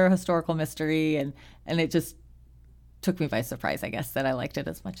another historical mystery, and it just took me by surprise, I guess, that I liked it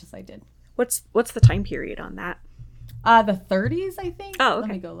as much as I did. What's the time period on that? The 30s, I think. Oh, okay. Let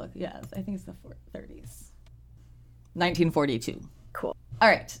me go look. Yes, I think it's the 30s. 1942. Cool. All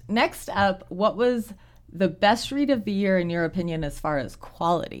right. Next up, what was the best read of the year in your opinion as far as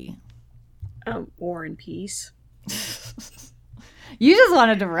quality? War and Peace. You just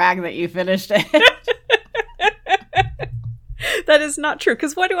wanted to brag that you finished it. That is not true.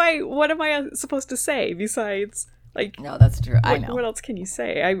 Because what am I supposed to say besides, like... No, that's true. I know. What else can you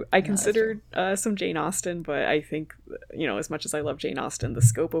say? I considered some Jane Austen, but I think, as much as I love Jane Austen, the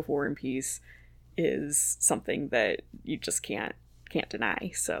scope of War and Peace is something that you just can't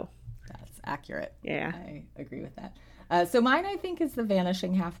deny. So that's accurate. Yeah. I agree with that. So mine, I think, is The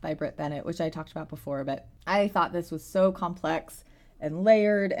Vanishing Half by Brit Bennett, which I talked about before, but I thought this was so complex and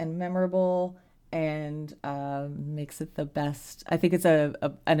layered and memorable, and makes it the best. I think it's an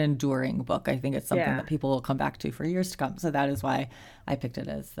enduring book. I think it's something that people will come back to for years to come. So that is why I picked it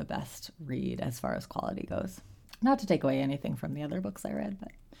as the best read as far as quality goes. Not to take away anything from the other books I read,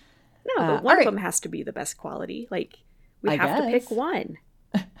 but but one of them has to be the best quality. Like, we have to pick one.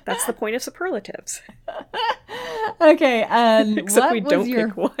 That's the point of superlatives. Okay, except we don't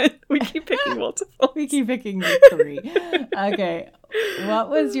pick one. We keep picking multiple. We keep picking 3. Okay, what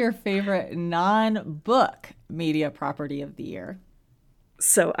was your favorite non-book media property of the year?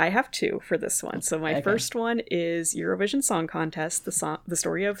 So I have 2 for this one. So my first one is Eurovision Song Contest, the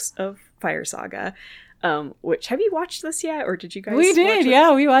story of Fire Saga. Which, have you watched this yet, or did you guys? We did,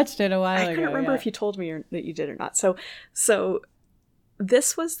 yeah, we watched it a while ago. I couldn't remember if you told me that you did or not. So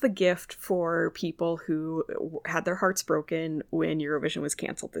this was the gift for people who had their hearts broken when Eurovision was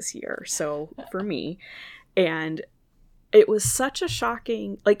canceled this year. So for me, and it was such a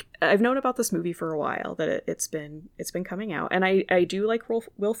shocking, like, I've known about this movie for a while, that it's been coming out, and I do like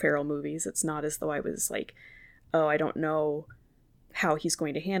Will Ferrell movies. It's not as though I was like, oh, I don't know how he's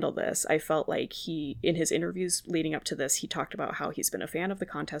going to handle this. I felt like in his interviews leading up to this, he talked about how he's been a fan of the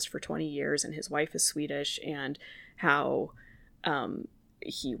contest for 20 years and his wife is Swedish, and how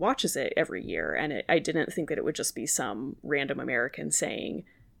he watches it every year. And I didn't think that it would just be some random American saying,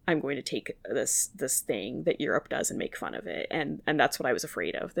 I'm going to take this thing that Europe does and make fun of it. And that's what I was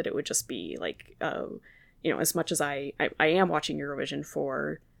afraid of, that it would just be like, as much as I am watching Eurovision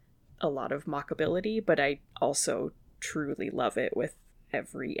for a lot of mockability, but I also truly love it with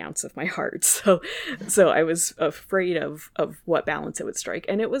every ounce of my heart. So I was afraid of what balance it would strike,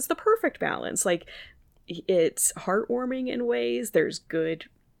 and it was the perfect balance. Like, it's heartwarming in ways, there's good,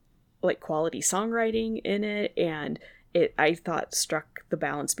 like, quality songwriting in it, and it, I thought, struck the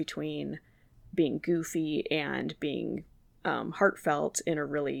balance between being goofy and being heartfelt in a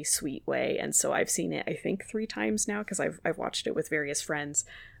really sweet way. And so I've seen it, I think, 3 times now, because I've watched it with various friends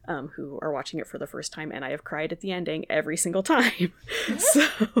who are watching it for the first time, and I have cried at the ending every single time.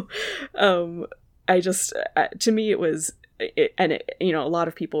 So I just, to me, it was, a lot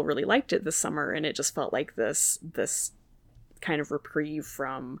of people really liked it this summer, and it just felt like this kind of reprieve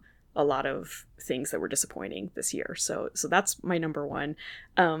from a lot of things that were disappointing this year. So that's my number one.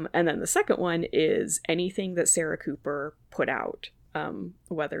 And then the second one is anything that Sarah Cooper put out,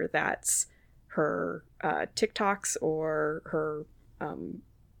 whether that's her TikToks or her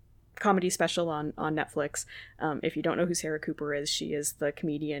comedy special on Netflix. If you don't know who Sarah Cooper is, she is the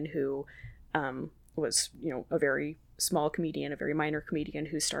comedian who was, a very small comedian, a very minor comedian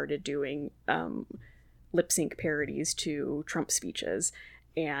who started doing lip sync parodies to Trump speeches.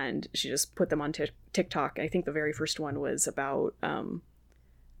 And she just put them on TikTok. I think the very first one was about,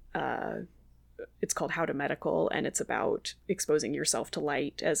 it's called How to Medical, and it's about exposing yourself to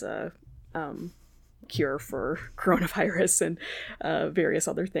light as a cure for coronavirus and various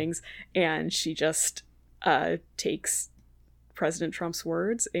other things. And she just takes President Trump's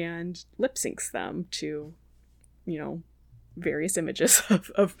words and lip syncs them to, various images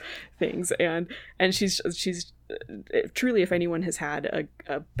of things. And she's truly, if anyone has had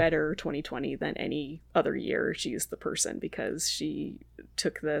a better 2020 than any other year, she's the person, because she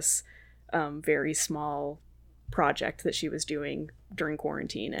took this very small project that she was doing during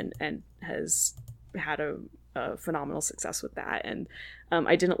quarantine and has had a phenomenal success with that. And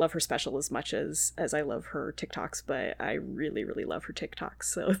I didn't love her special as much as I love her TikToks, but I really, really love her TikToks.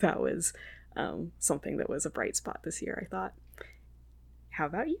 So that was something that was a bright spot this year, I thought. How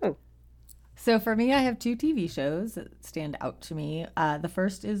about you? So for me, I have 2 TV shows that stand out to me. The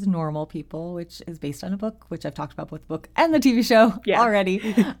first is Normal People, which is based on a book, which I've talked about both the book and the TV show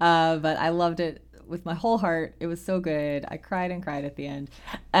already. But I loved it with my whole heart. It was so good. I cried and cried at the end.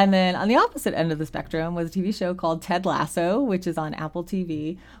 And then on the opposite end of the spectrum was a TV show called Ted Lasso, which is on Apple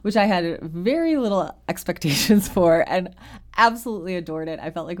TV, which I had very little expectations for and absolutely adored it.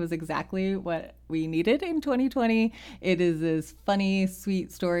 I felt like it was exactly what we needed in 2020. It is this funny,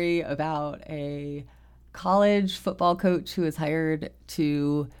 sweet story about a college football coach who is hired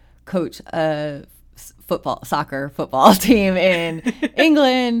to coach a soccer football team in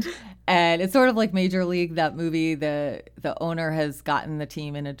England. And it's sort of like Major League, that movie. The owner has gotten the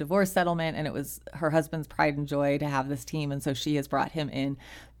team in a divorce settlement, and it was her husband's pride and joy to have this team. And so she has brought him in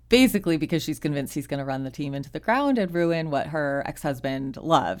basically because she's convinced he's going to run the team into the ground and ruin what her ex-husband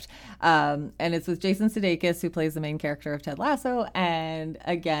loved. And it's with Jason Sudeikis, who plays the main character of Ted Lasso. And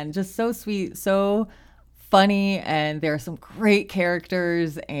again, just so sweet, so funny. And there are some great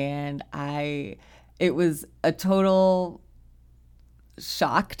characters. And it was a total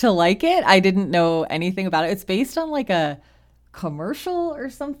shock to like it. I didn't know anything about it. It's based on like a commercial or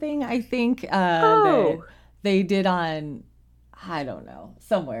something, I think. They did on, I don't know,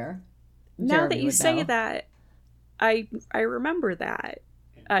 somewhere. Now Jeremy that you say that, I remember that.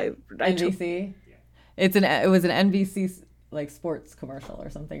 NBC. It was an NBC like sports commercial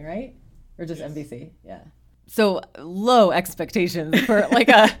or something, right? Or just yes. NBC? Yeah. So low expectations for like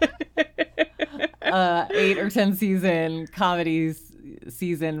a 8 or 10 season comedy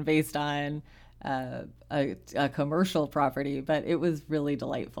season based on a commercial property, but it was really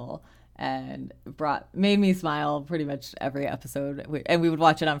delightful and made me smile pretty much every episode. And we would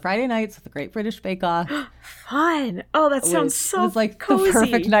watch it on Friday nights with the Great British Bake Off. Fun! Oh, that sounds so. It was like cozy. The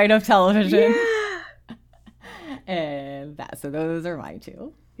perfect night of television. Yeah. And so those are my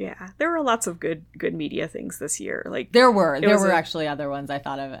two. Yeah, there were lots of good media things this year. Like there were actually other ones I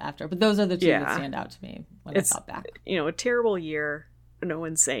thought of after, but those are the two that stand out to me when I thought back. A terrible year. No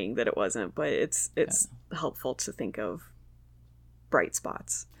one's saying that it wasn't, but it's helpful to think of bright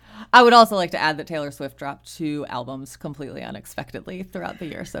spots. I would also like to add that Taylor Swift dropped 2 albums completely unexpectedly throughout the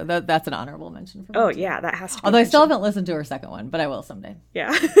year, so that's an honorable mention for me. Oh, yeah, that has to be Although mentioned. I still haven't listened to her second one, but I will someday.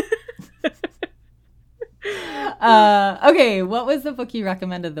 Yeah. Okay, what was the book you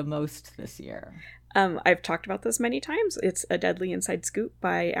recommended the most this year? I've talked about this many times. It's A Deadly Inside Scoop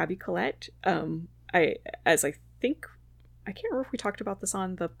by Abby Collette. I can't remember if we talked about this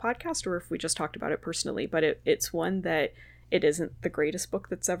on the podcast or if we just talked about it personally, but it's one that it isn't the greatest book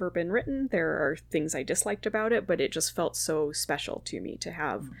that's ever been written. There are things I disliked about it, but it just felt so special to me to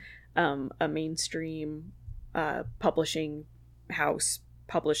have a mainstream publishing house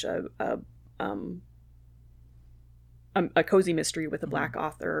publish a cozy mystery with a black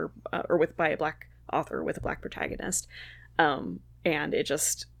author by a black author with a black protagonist. And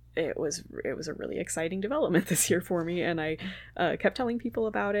it was a really exciting development this year for me, and I kept telling people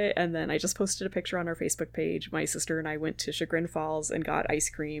about it, and then I just posted a picture on our Facebook page. My sister and I went to Chagrin Falls and got ice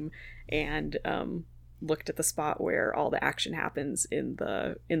cream and looked at the spot where all the action happens in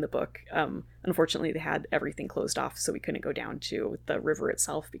the book. Unfortunately, they had everything closed off, so we couldn't go down to the river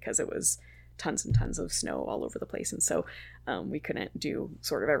itself because it was tons and tons of snow all over the place, and so we couldn't do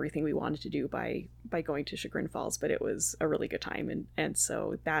sort of everything we wanted to do by going to Chagrin Falls, but it was a really good time, and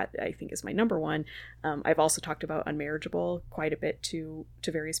so that I think is my number one. I've also talked about Unmarriageable quite a bit to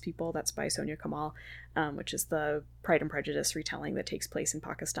various people. That's by Sonia Kamal, which is the Pride and Prejudice retelling that takes place in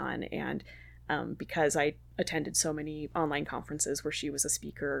Pakistan, and because I attended so many online conferences where she was a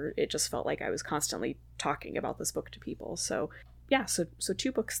speaker, it just felt like I was constantly talking about this book to people. So yeah, so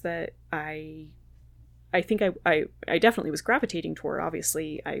 2 books that I think I definitely was gravitating toward.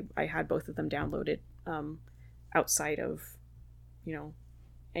 Obviously, I had both of them downloaded outside of,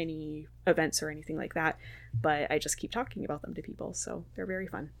 any events or anything like that, but I just keep talking about them to people, so they're very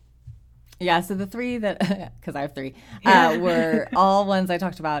fun. Yeah, so the 3 that, because I have 3, were all ones I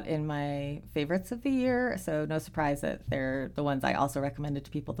talked about in my favorites of the year. So no surprise that they're the ones I also recommended to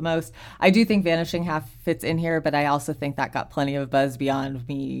people the most. I do think Vanishing Half fits in here, but I also think that got plenty of buzz beyond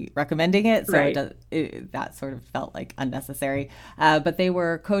me recommending it. So right. That sort of felt like unnecessary. But they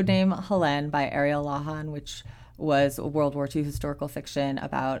were Codename Helene by Ariel Lawhon, which was a World War II historical fiction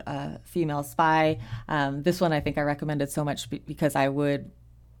about a female spy. This one I think I recommended so much because I would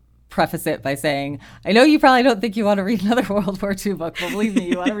preface it by saying, I know you probably don't think you want to read another World War II book, but believe me,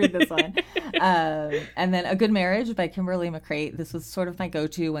 you want to read this one. And then A Good Marriage by Kimberly McCreight. This was sort of my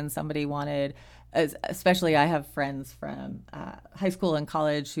go-to when somebody wanted, especially I have friends from high school and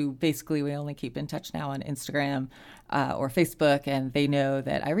college who basically we only keep in touch now on Instagram or Facebook, and they know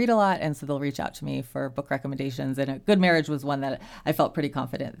that I read a lot, and so they'll reach out to me for book recommendations. And A Good Marriage was one that I felt pretty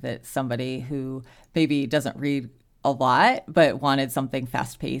confident that somebody who maybe doesn't read a lot, but wanted something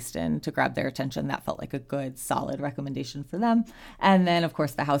fast paced and to grab their attention. That felt like a good, solid recommendation for them. And then, of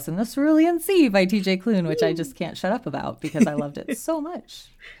course, The House in the Cerulean Sea by TJ Klune, which I just can't shut up about because I loved it so much.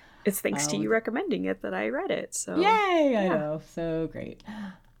 It's thanks to you recommending it that I read it. So yay! I know. So great.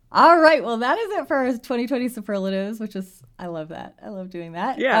 All right. Well, that is it for our 2020 superlatives, which is, I love that. I love doing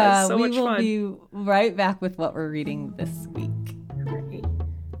that. Yeah, it's so much fun. We will be right back with what we're reading this week. Great.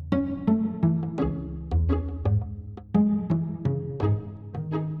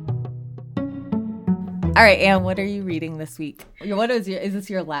 All right, Anne, what are you reading this week? Is this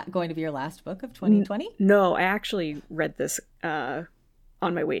going to be your last book of 2020? No, I actually read this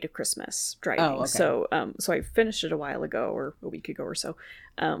on my way to Christmas driving. Oh, okay. So I finished it a while ago, or a week ago or so.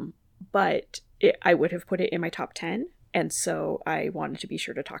 But I would have put it in my top 10, and so I wanted to be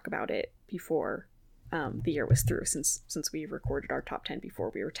sure to talk about it before the year was through, since we recorded our top 10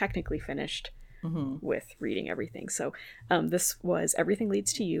 before we were technically finished with reading everything. So this was Everything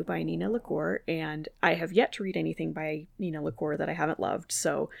Leads to You by Nina LaCour, and I have yet to read anything by Nina LaCour that I haven't loved.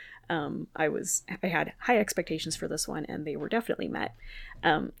 So I had high expectations for this one, and they were definitely met.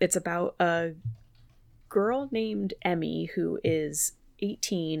 It's about a girl named Emmy who is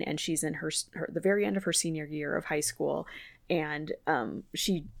 18, and she's in the very end of her senior year of high school, and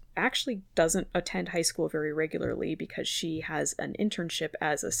she actually doesn't attend high school very regularly because she has an internship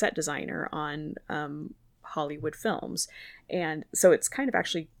as a set designer on Hollywood films. And so it's kind of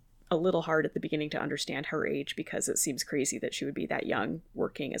actually a little hard at the beginning to understand her age, because it seems crazy that she would be that young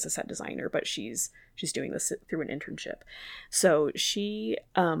working as a set designer, but she's doing this through an internship. So she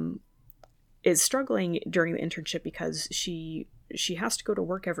is struggling during the internship because she has to go to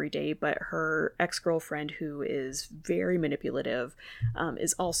work every day, but her ex-girlfriend, who is very manipulative,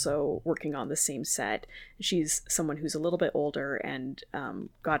 is also working on the same set. She's someone who's a little bit older and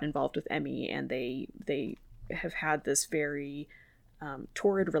got involved with Emmy, and they have had this very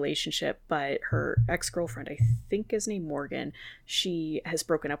torrid relationship, but her ex-girlfriend, I think is named Morgan, she has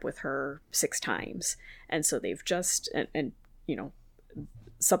broken up with her 6 times. And so they've just, and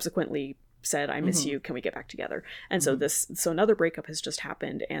subsequently said, I miss you, can we get back together? And so another breakup has just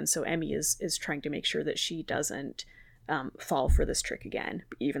happened, and so Emmy is trying to make sure that she doesn't fall for this trick again,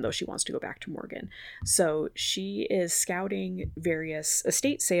 even though she wants to go back to Morgan. So she is scouting various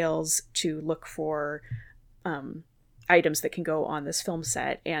estate sales to look for items that can go on this film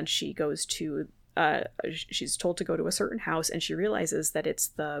set, and she goes to she's told to go to a certain house, and she realizes that it's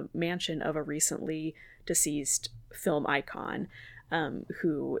the mansion of a recently deceased film icon,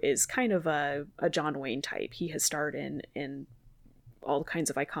 who is kind of a John Wayne type. He has starred in all kinds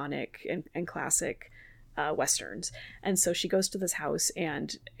of iconic and classic westerns. And so she goes to this house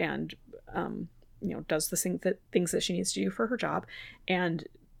and does the things that she needs to do for her job, and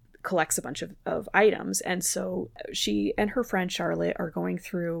collects a bunch of items. And so she and her friend Charlotte are going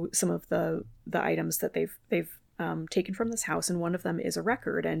through some of the items that they've taken from this house, and one of them is a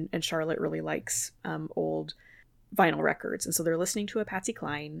record, and Charlotte really likes old vinyl records, and so they're listening to a Patsy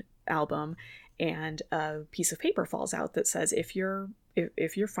Cline album, and a piece of paper falls out that says, if you're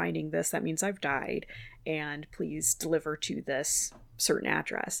finding this, that means I've died, and please deliver to this certain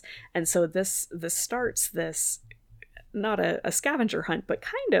address. And so this starts this, not a scavenger hunt, but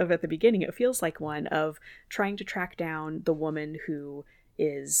kind of at the beginning it feels like one of trying to track down the woman who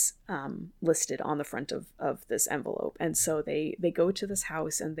is listed on the front of this envelope. And so they go to this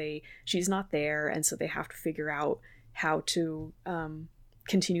house, and she's not there, and so they have to figure out how to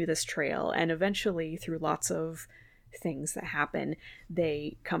continue this trail. And eventually, through lots of things that happen,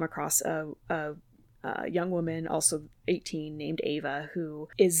 they come across a young woman, also 18, named Ava, who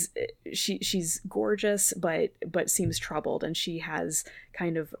is she's gorgeous but seems troubled, and she has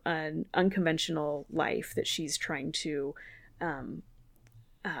kind of an unconventional life that she's trying to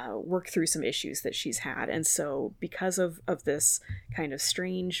work through some issues that she's had. And so because of this kind of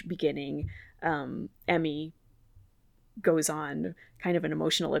strange beginning, Emmy goes on kind of an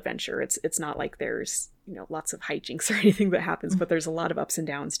emotional adventure. It's not like there's lots of hijinks or anything that happens, but there's a lot of ups and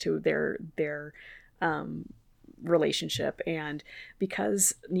downs to their relationship. And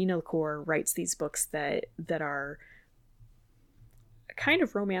because Nina LaCour writes these books that are kind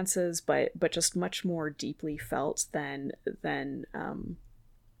of romances, but just much more deeply felt than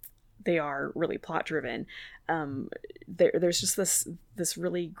they are really plot driven. There's just this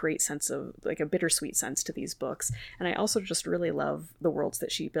really great sense of, like, a bittersweet sense to these books. And I also just really love the worlds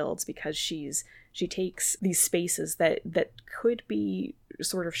that she builds, because she takes these spaces that could be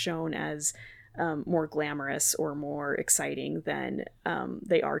sort of shown as more glamorous or more exciting than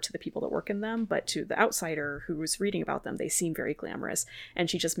they are to the people that work in them. But to the outsider who was reading about them, they seem very glamorous. And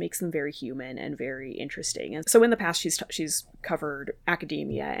she just makes them very human and very interesting. And so in the past, she's covered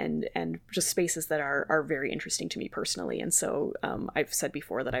academia and just spaces that are very interesting to me personally. And so I've said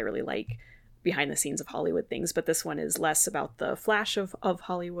before that I really like behind the scenes of Hollywood things, but this one is less about the flash of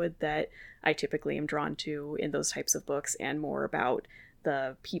Hollywood that I typically am drawn to in those types of books, and more about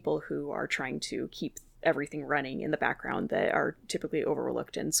the people who are trying to keep everything running in the background that are typically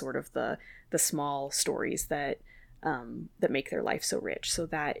overlooked, and sort of the small stories that that make their life so rich. So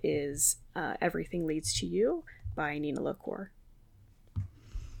that is Everything Leads to You by Nina LaCour.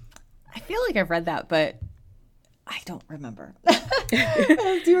 I feel like I've read that, but I don't remember.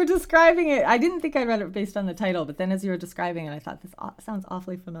 As you were describing it, I didn't think I read it based on the title, but then as you were describing it, I thought this sounds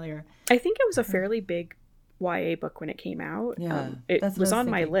awfully familiar. I think it was a fairly big YA book when it came out. Yeah, it was on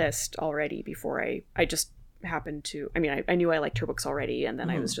my list already before I just happened to, I knew I liked her books already, and then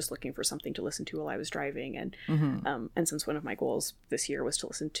I was just looking for something to listen to while I was driving. And since one of my goals this year was to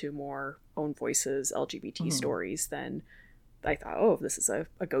listen to more own voices, LGBT stories, then I thought, oh, this is a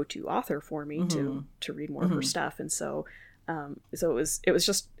go-to author for me to read more of her stuff. And so it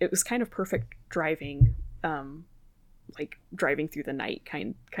was kind of perfect driving, like driving through the night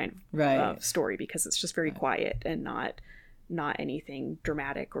kind of story, because it's just very quiet and not anything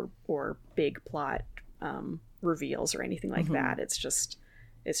dramatic or big plot reveals or anything like that. It's just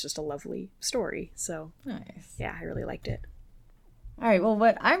a lovely story. So nice. Yeah, I really liked it. All right. Well,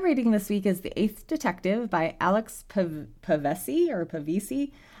 what I'm reading this week is The Eighth Detective by Alex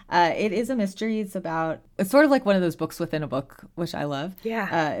Pavesi. It is a mystery. It's sort of like one of those books within a book, which I love.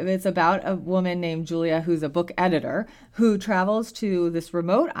 Yeah. It's about a woman named Julia, who's a book editor, who travels to this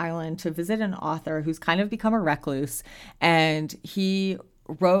remote island to visit an author who's kind of become a recluse. And he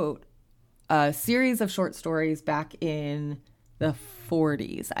wrote a series of short stories back in the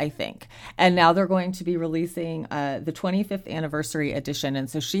 40s, I think. And now they're going to be releasing the 25th anniversary edition. And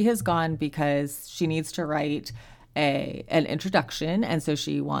so she has gone because she needs to write an introduction. And so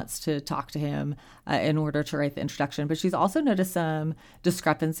she wants to talk to him in order to write the introduction. But she's also noticed some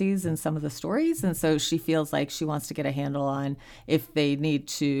discrepancies in some of the stories. And so she feels like she wants to get a handle on if they need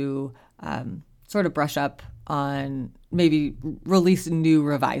to sort of brush up on, maybe release new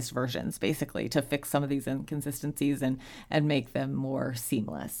revised versions, basically, to fix some of these inconsistencies and make them more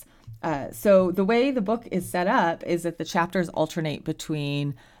seamless. So the way the book is set up is that the chapters alternate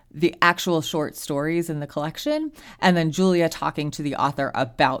between the actual short stories in the collection and then Julia talking to the author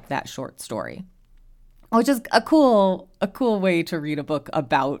about that short story, which is a cool way to read a book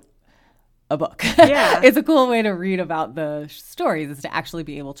about a book. Yeah. It's a cool way to read about the stories, is to actually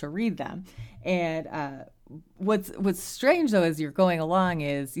be able to read them. And what's strange, though, as you're going along,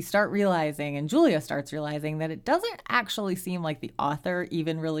 is you start realizing, and Julia starts realizing, that it doesn't actually seem like the author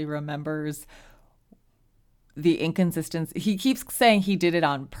even really remembers the inconsistency. He keeps saying he did it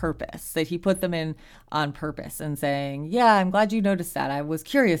on purpose, that he put them in on purpose, and saying, yeah, I'm glad you noticed that. I was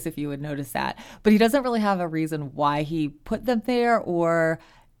curious if you would notice that. But he doesn't really have a reason why he put them there, or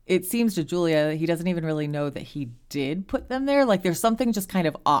it seems to Julia, he doesn't even really know that he did put them there. Like, there's something just kind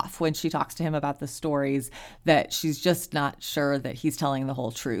of off when she talks to him about the stories, that she's just not sure that he's telling the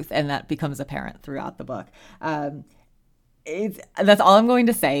whole truth. And that becomes apparent throughout the book. That's all I'm going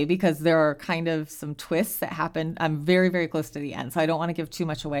to say, because there are kind of some twists that happen. I'm very, very close to the end, so I don't want to give too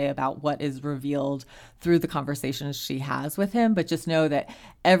much away about what is revealed through the conversations she has with him. But just know that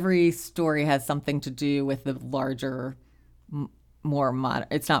every story has something to do with the larger, more modern,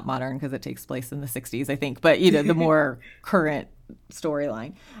 it's not modern because it takes place in the 60s, I think, but the more current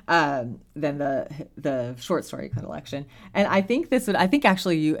storyline than the short story collection. And I think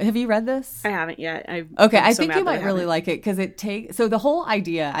actually, have you read this? I haven't yet. I think you might really like it, because so the whole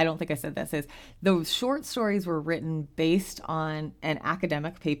idea, I don't think I said this, is those short stories were written based on an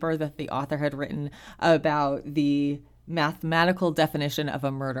academic paper that the author had written about the mathematical definition of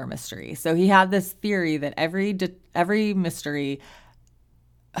a murder mystery. So he had this theory that every mystery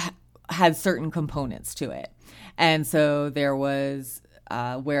had certain components to it. And so there was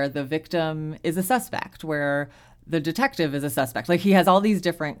where the victim is a suspect, where the detective is a suspect. Like, he has all these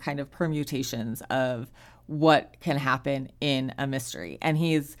different kind of permutations of what can happen in a mystery. And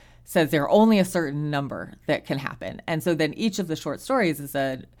says there are only a certain number that can happen. And so then each of the short stories is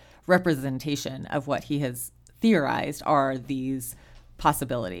a representation of what he has theorized are these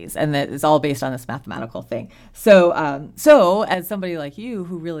possibilities, and that is all based on this mathematical thing. So as somebody like you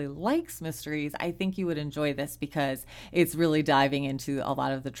who really likes mysteries, I think you would enjoy this because it's really diving into a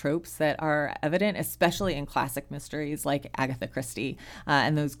lot of the tropes that are evident, especially in classic mysteries like Agatha Christie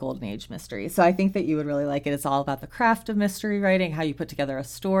and those Golden Age mysteries. So I think that you would really like it. It's all about the craft of mystery writing, how you put together a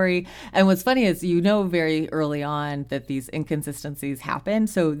story. And what's funny is very early on that these inconsistencies happen.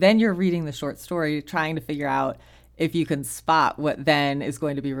 So then you're reading the short story, trying to figure out if you can spot what then is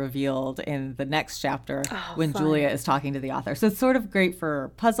going to be revealed in the next chapter when fun. Julia is talking to the author. So it's sort of great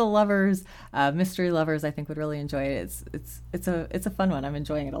for puzzle lovers, mystery lovers. I think would really enjoy it. It's a fun one. I'm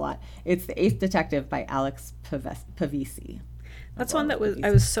enjoying it a lot. It's The Eighth Detective by Alex Pavesi. That's one that I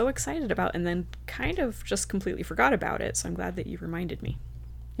was so excited about and then kind of just completely forgot about it. So I'm glad that you reminded me.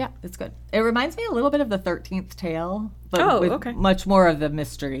 Yeah, it's good. It reminds me a little bit of The 13th Tale, but with much more of the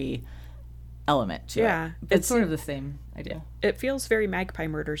mystery element to it. It's sort of the same idea. It feels very Magpie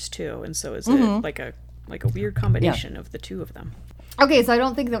Murders too, and so is it like a weird combination of the two of them. Okay, so I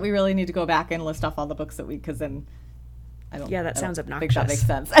don't think that we really need to go back and list off all the books that because then I don't. Yeah, that sounds obnoxious. Think that makes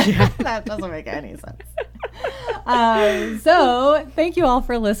sense. That doesn't make any sense. So thank you all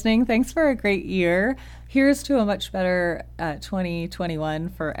for listening. Thanks for a great year. Here's to a much better 2021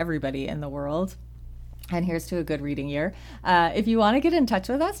 for everybody in the world. And here's to a good reading year. If you want to get in touch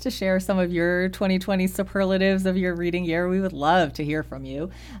with us to share some of your 2020 superlatives of your reading year, we would love to hear from you.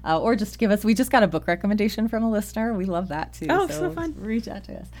 Or just give us, we just got a book recommendation from a listener. We love that too. Oh, so fun. Reach out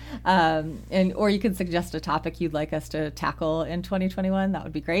to us. Or you can suggest a topic you'd like us to tackle in 2021. That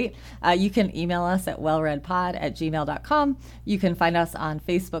would be great. You can email us at wellreadpod@gmail.com. You can find us on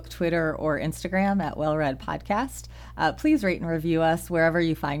Facebook, Twitter, or Instagram at wellreadpodcast. Please rate and review us wherever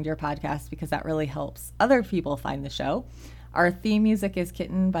you find your podcast because that really helps other people find the show. Our theme music is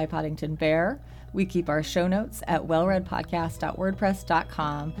Kitten by Poddington Bear. We keep our show notes at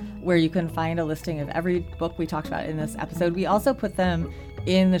wellreadpodcast.wordpress.com, where you can find a listing of every book we talked about in this episode. We also put them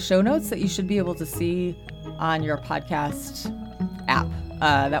in the show notes that you should be able to see on your podcast app.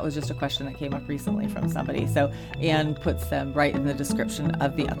 That was just a question that came up recently from somebody. So Anne puts them right in the description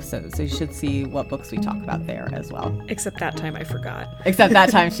of the episode. So you should see what books we talk about there as well. Except that time I forgot. Except that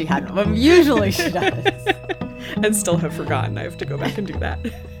time she hadn't. But usually she does. And still have forgotten. I have to go back and do that.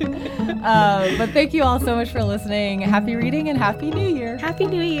 But thank you all so much for listening. Happy reading and Happy New Year. Happy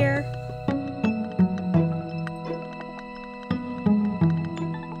New Year.